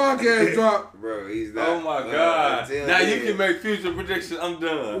time this podcast drop. Bro, he's not. Oh my God. Now you can make future predictions. I'm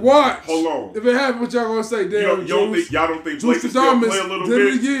done. Watch. Hold on. If it happens, what y'all gonna say? Damn, y'all don't think Blake can still play a little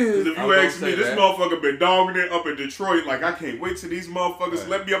bit? Because if you ask me, this motherfucker been dogging it up in Detroit. Like, I can't wait till these motherfuckers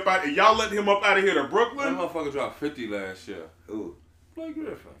let me up out. And y'all let him up out of here to Brooklyn? That motherfucker dropped 50 last year. Who? Blake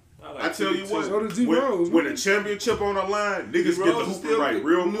Griffin. I tell you what, so when a championship on the line, niggas get the hooping right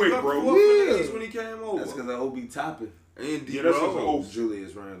real quick, bro. Yeah. When he came over. That's because of Obi Toppin. And D Rose.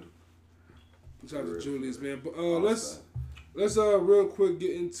 Julius Randle. Shout out to Julius, man. But let's real quick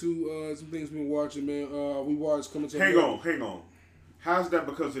get into some things we've been watching, man. We watched coming to. Hang on. How's that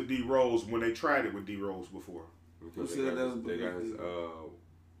because of D Rose when they tried it with D Rose before? Because they got his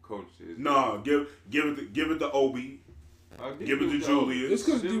coach. Nah, give it to Obi. Give it to Julius. It's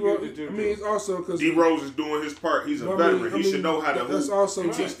because D Rose. I mean, it's also because D Rose is doing his part. He's a veteran. He should know how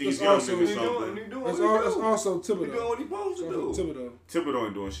to teach these young niggas something. That's also Thibodeau. He doing what he supposed to do. Thibodeau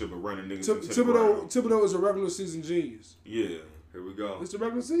ain't doing shit but running niggas. Thibodeau is a regular season genius. Yeah. Here we go. It's the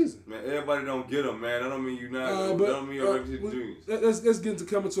regular season. Man, everybody don't get them, man. I don't mean you not. Don't mean you're regular genius. Let's get into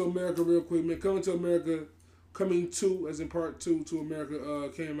Coming to America real quick, man. Coming to America, Coming 2, as in part 2 to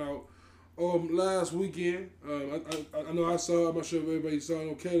America, came out. Last weekend, I know I saw it. I'm not sure if everybody saw it. I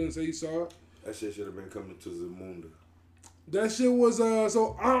know Kalen said he saw it. That shit should have been Coming to Zamunda. That shit was,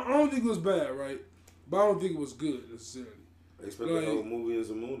 so I don't think it was bad, right? But I don't think it was good, necessarily. They expected the whole movie as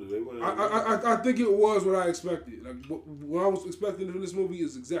Zamunda. I think it was what I expected. Like, what I was expecting from this movie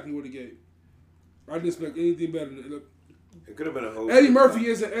is exactly what it gave. I didn't expect anything better than it. It could have been a whole... Eddie Murphy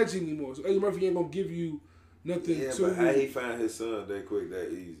isn't edgy anymore, so Eddie Murphy ain't going to give you nothing to... Yeah, but how he found his son that quick,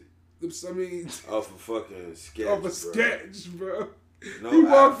 that easy? I mean, off a fucking sketch. Off a sketch, bro. No he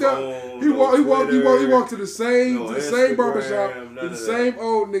walked iPhone, up. He walked to the same barbershop with the same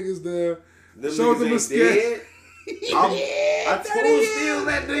old niggas there. Showed them a sketch. I told you still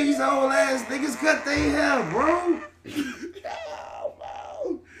let these old ass niggas cut their hair, bro.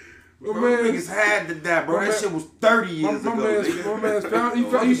 My niggas had to die, bro. That shit was 30 years ago. My man's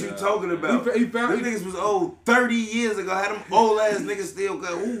found. What you talking about? Them niggas was old 30 years ago. Had them old ass niggas still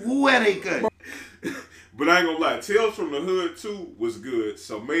cut. Who had they cut? But I ain't gonna lie, Tales from the Hood 2 was good,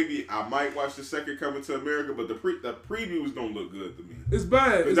 so maybe I might watch the second Coming to America, but the previews don't look good to me. It's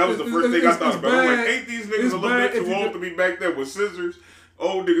bad. That was the first thing I thought about. I'm like, ain't these niggas a little bit too old to be back there with scissors?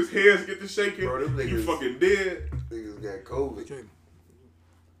 Old niggas' heads get to shaking. Bro, them niggas, you fucking dead. Niggas got COVID.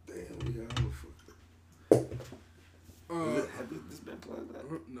 Damn, we got have this been plugged up?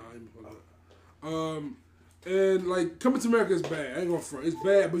 No, I ain't plugged up. And like Coming to America is bad. I ain't gonna front. It's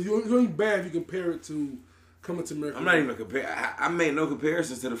bad, but it's only bad if you compare it to Coming to America. I'm not even comparing. I made no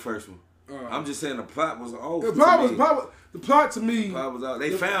comparisons to the first one. I'm just saying the plot was off. The plot to me. The plot was out. They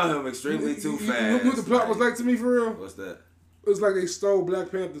found him extremely too fast. You know what the plot was like to me for real? What's that? It was like they stole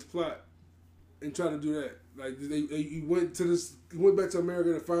Black Panther's plot and tried to do that. Like he went back to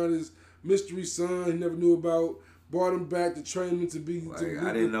America to find his mystery son he never knew about. Brought him back to train him to be. I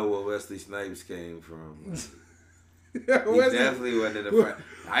didn't know where Wesley Snipes came from. He definitely wasn't in the front.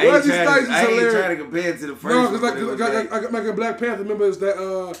 I ain't trying to compare it to the first. No, because like in Black Panther, remember it's that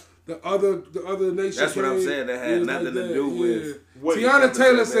the other nation. That's what I'm saying. That had nothing to do with. Tiana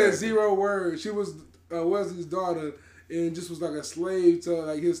Taylor said 0 words. She was Wesley's daughter and just was like a slave to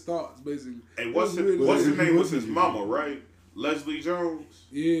like his thoughts, basically. And what's his name? Was his mama, right? Leslie Jones.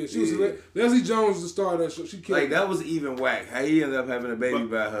 Yeah, she was. Leslie Jones was the star of that show. She killed. Like that was even whack. How he ended up having a baby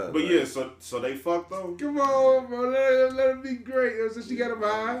by her. But yeah, so they fucked though. Come on, bro. Let it be great. So she got him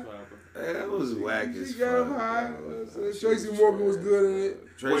high. That was whack as fuck. She got him high. Tracy Morgan was good in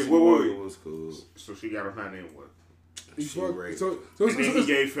it. Tracy Morgan was cool. So she got him high in what? And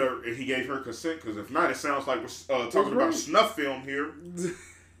then he gave her consent, because if not, it sounds like we're talking about a snuff film here.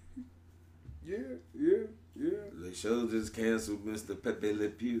 Yeah. They show just canceled Mr. Pepe Le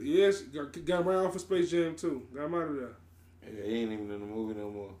Pew. Yes, got him right off of Space Jam too. Got him out of there. Yeah, he ain't even in the movie no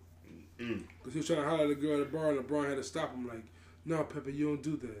more. Because he was trying to holler at the girl at the bar, and LeBron had to stop him like, no, Pepe, you don't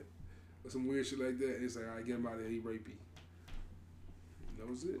do that. Or some weird shit like that. And it's like, all right, get him out of there, he rapey. That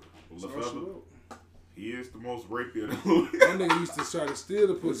was it. He is the most rapey of the movie. That nigga used to try to steal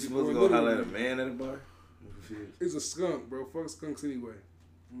the pussy. You supposed to go holler at a man at a bar? It's a skunk, bro. Fuck skunks anyway. You know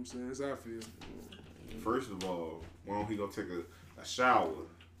what I'm saying? That's how I feel. First of all, why don't he go take a shower?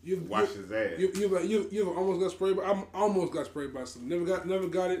 Wash his ass. You almost got sprayed by. I almost got sprayed by something. Never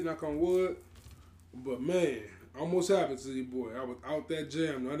got it. Knock on wood. But man, almost happened to you, boy. I was out that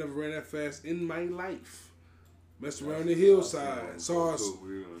jam. I never ran that fast in my life. Messed around the hillside. Saw us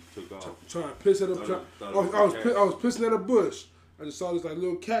trying to piss at a. I was pissing at a bush. I just saw this like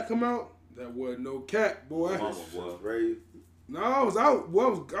little cat come out. That wasn't no cat, boy. No, I was out. Boy, I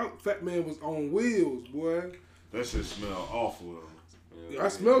was out. Fat man was on wheels, boy. That shit smelled awful. I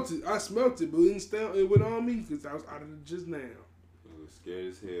smelt it, but it went on me because I was out of it just now. It was scared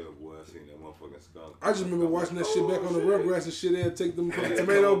as hell, boy. I seen that motherfucking skunk. I just remember watching that shit back on the Rugrats and shit. They'd take them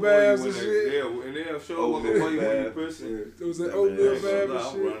tomato baths and shit. Yeah, and they'll show what the way you want to piss. It was an oatmeal bath and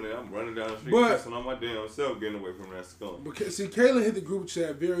shit. I'm running down the street pissing on my damn self, getting away from that skunk. But see, Kaylin hit the group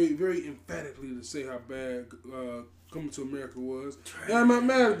chat very, very emphatically to say how bad Coming to America was. And I'm not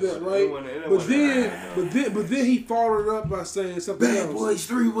mad at that, right? But then he followed up by saying something else. Bad Boys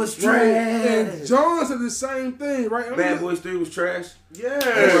 3 was trash. Right? And John said the same thing, right? Bad Boys 3 was trash? Yeah.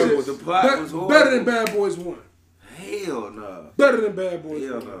 The plot was horrible. Better than Bad Boys 1. Hell no. Better than Bad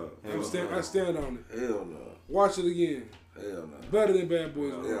Boys 1. Hell no. I stand on it. Hell no. Watch it again. Hell no. Better than Bad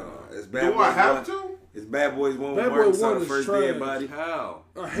Boys 1. Do I have to? It's Bad Boys 1 Bad when Martin Boy saw 1 the is first trash. dead body. How?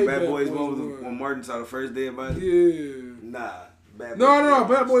 I hate Bad Boys 1 when Martin saw the first dead body? Yeah. Nah. No.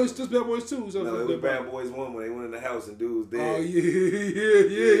 Bad Boys 2. Bad Boys 2. No, it was Bad Boys 1 when they went in the house and dude was dead. Oh,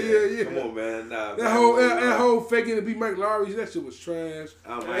 yeah. Come on, man. Nah. That whole faking to be Mike Lowry, that shit was trash.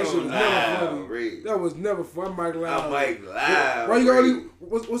 That shit was never funny. That was never fun, Mike Lowry. I'm Mike Lowry. Why you got all these,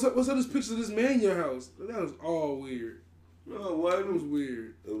 what's up this picture of this man in your house? That was all weird. No, what? It was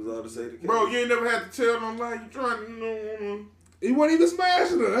weird. It was all to say the case. Bro, you ain't never had to tell no lie. You trying to, He wasn't even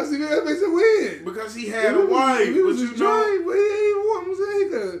smashing her. That makes it weird. Because he had a wife. He was just trying, but he ain't want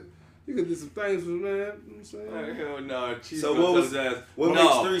him. He could do some things with man. You know what I'm saying? Hell no. So what makes 3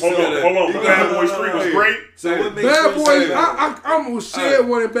 Hold on. Bad Boys 3 was great. So what makes Bad 3 Boys, so I almost shared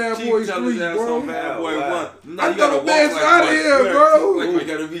one in Bad Boys 3, bro. Bad Boy 1. I got a man's out of here, bro. Like we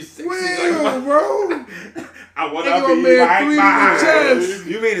gotta be sexy. Well, bro. I want They to gonna be man like 3 my in the chest.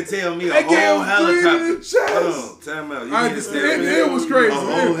 You mean to tell me a They gave whole him 3 in helicopter? the chest. Hold on, time out. You mean to tell me It was crazy. a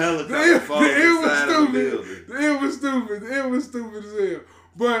whole helicopter falling inside of the building? It was stupid as hell.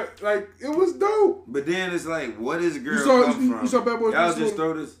 But like, it was dope. But then it's like, what is a girl You come from? saw Bad Boys. Y'all just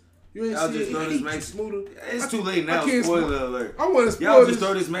throw this. You ain't Y'all see just it. throw this Mexican. It's too late now. Spoiler alert. I want to spoil Y'all this. just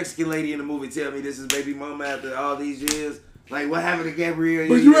throw this Mexican lady in the movie. Tell me this is baby mama after all these years. Like, what happened to Gabrielle?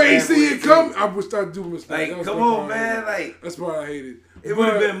 But you ain't see it come. I would start doing mistakes. Like, come on, man. Like, that's why I hate it. It would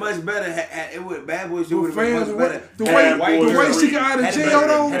have been much better. It would Bad Boys. It would have been much better. The way she got out of jail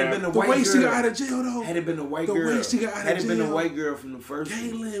though. Had it been the way she got out of jail though. Had it been the white girl. The way she got out of jail. Had it been the white girl from the first.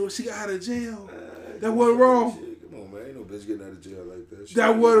 Kaylin, when she got out of jail. That wasn't wrong. Come on, man. Ain't no bitch getting out of jail like that.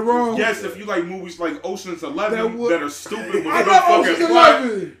 That wasn't wrong. Yes, if you like movies like Ocean's 11 that are stupid with I no love fucking Ocean's plot.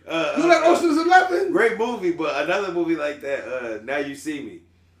 11. You like Ocean's 11? Great movie, but another movie like that, Now You See Me.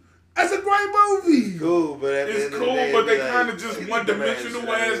 That's a great movie. Cool, but it's cool, but they kind of just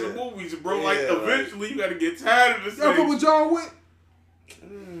one-dimensional ass movies, bro. Yeah, like, eventually you got to get tired of this thing. Y'all fuck with John Wick?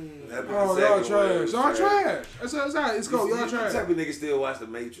 Oh, y'all trash. Y'all trash. That's how it's called. Y'all trash. Type of niggas still watch The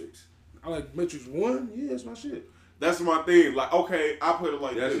Matrix. I like Matrix 1. Yeah, that's my shit. That's my thing. Like, okay, I put it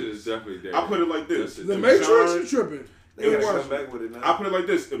like that this. Shit is definitely there. I put it like this. The Matrix, you tripping? They gotta come back with it now. I put it like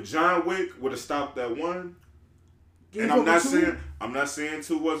this. If John Wick would have stopped at 1, and I'm not saying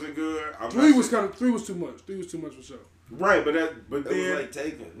 2 wasn't good. 3 was too much. 3 was too much for sure. Right, but it then was like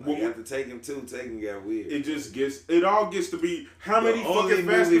Taken. Like after Taken 2, Taken got weird. It all gets to be how many fucking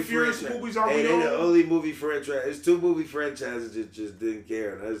Fast and Furious movies are we on? The only movie franchise. It's 2 movie franchises that just didn't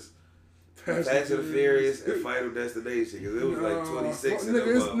care. And that's Fast and the Furious and Final Destination, because it was like 26.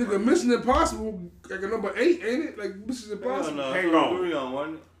 Nigga, Mission Impossible like number 8, ain't it? Like Mission Impossible. No. Hang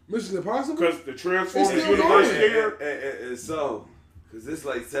on. Mission Impossible. Because the Transformers universe here, and so. Because it's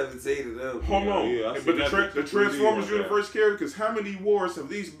like 17 of them. Hold on. But the Transformers universe carried, because how many wars have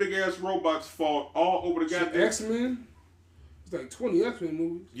these big ass robots fought all over the goddamn X-Men? It's like 20 X-Men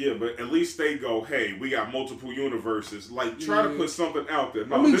movies. Yeah, but at least they go, hey, we got multiple universes. Like, try to put something out there.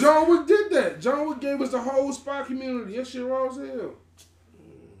 No, John Wick did that. John Wick gave us the whole spy community. That shit raw as hell.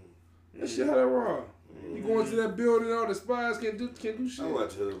 That shit had that raw. You go into that building, all the spies can't do shit. I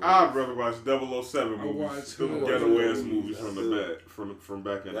watch Hood. I'd rather watch 007 movies. The ghetto ass movies from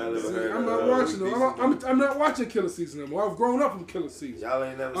back in the day. I'm not watching them. I'm not watching Killer Season anymore. I've grown up from Killer Season. Y'all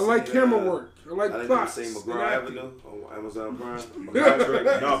ain't never I like camera work. I like plots. Y'all ain't never seen McGraw Avenue on Amazon Prime?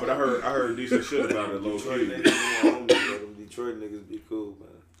 No, but I heard decent shit about it. Low key. Detroit niggas be cool, man.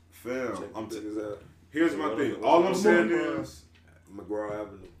 Fam, here's my thing. All I'm saying is McGraw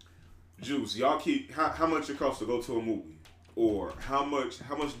Avenue. Juice, y'all keep how much it costs to go to a movie, or how much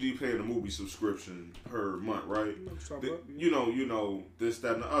do you pay in a movie subscription per month, right? You know this,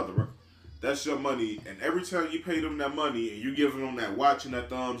 that, and the other, right? That's your money, and every time you pay them that money and you giving them that watch and that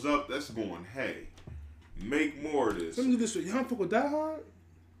thumbs up, that's going, hey, make more of this. Let me do this. Y'all fuck with Die Hard?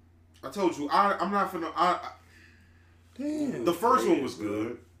 I told you, I'm not finna. Damn. The first one was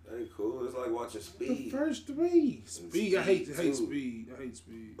good. Ain't cool. It's like watching Speed. The first 3. Speed. I hate Speed.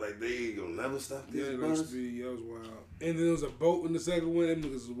 Like, they ain't gonna never stop this. Yeah, like Speed. That was wild. And then there was a boat in the second one. Them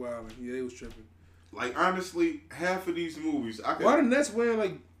niggas was wild. Yeah, they was tripping. Like, honestly, half of these movies, why the Nets wearing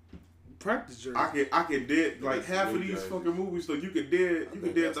like practice jerseys? I can dead like half of these fucking movies. Like, you could dead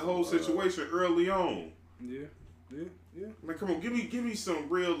the whole situation early on. Yeah. Like, come on, give me some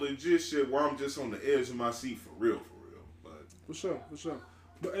real legit shit where I'm just on the edge of my seat for real. But for sure.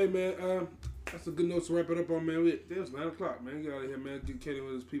 But hey, man, that's a good note to wrap it up on, man. It was 9 o'clock, man. Get out of here, man. Get Kenny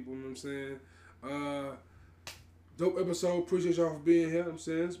with his people, you know what I'm saying? Dope episode. Appreciate y'all for being here, you know what I'm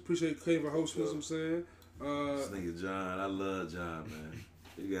saying? Appreciate Kenny for hosting, you know what I'm saying? This nigga John, I love John, man.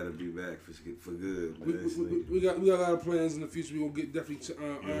 You gotta be back for good, man. We got a lot of plans in the future. We gonna get definitely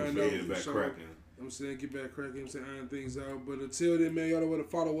ironed out. Get back cracking. You know what I'm saying? Get back cracking, you know what I'm saying? Iron things out. But until then, man, y'all know where to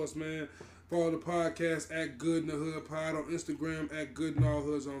follow us, man. Follow the podcast at Good in the Hood Pod on Instagram, at Good in All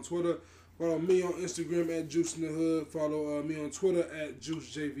Hoods on Twitter. Follow me on Instagram at Juice in the Hood. Follow me on Twitter at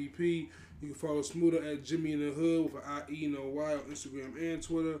JuiceJVP. You can follow Smoother at Jimmy in the Hood with an I-E and a Y on Instagram and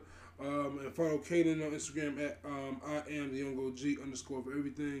Twitter. And follow Kaden on Instagram at I am the young OG _ for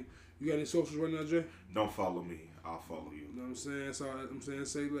everything. You got any socials right now, Jay? Don't follow me. I'll follow you. You know what I'm saying? So I'm saying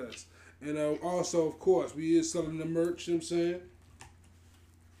say less. And also, of course, we is selling the merch, you know what I'm saying?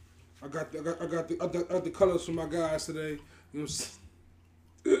 I got the colors for my guys today. You know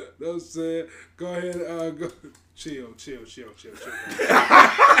what I'm saying? Go ahead, go chill. I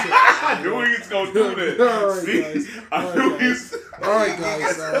knew he was gonna do that. All right, guys.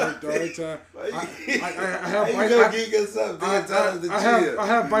 I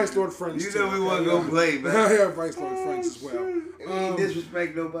have Vice Lord friends. You know we want to go play, man. I have Vice Lord friends as well. We ain't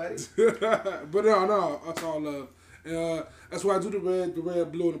disrespect nobody. But no, that's all love. And that's why I do the red,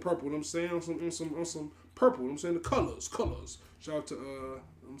 blue, and the purple. You know what I'm saying? On some purple. You know what I'm saying? The colors. Shout out to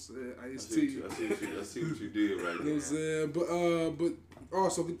I'm saying Ice-T. I see what you did right there. You know what I'm saying? But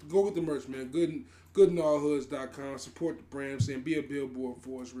also go get the merch, man. Goodinallhoods.com. Support the brand. I'm saying be a billboard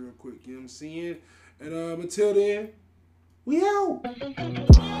for us real quick. You know what I'm saying? And until then, we out.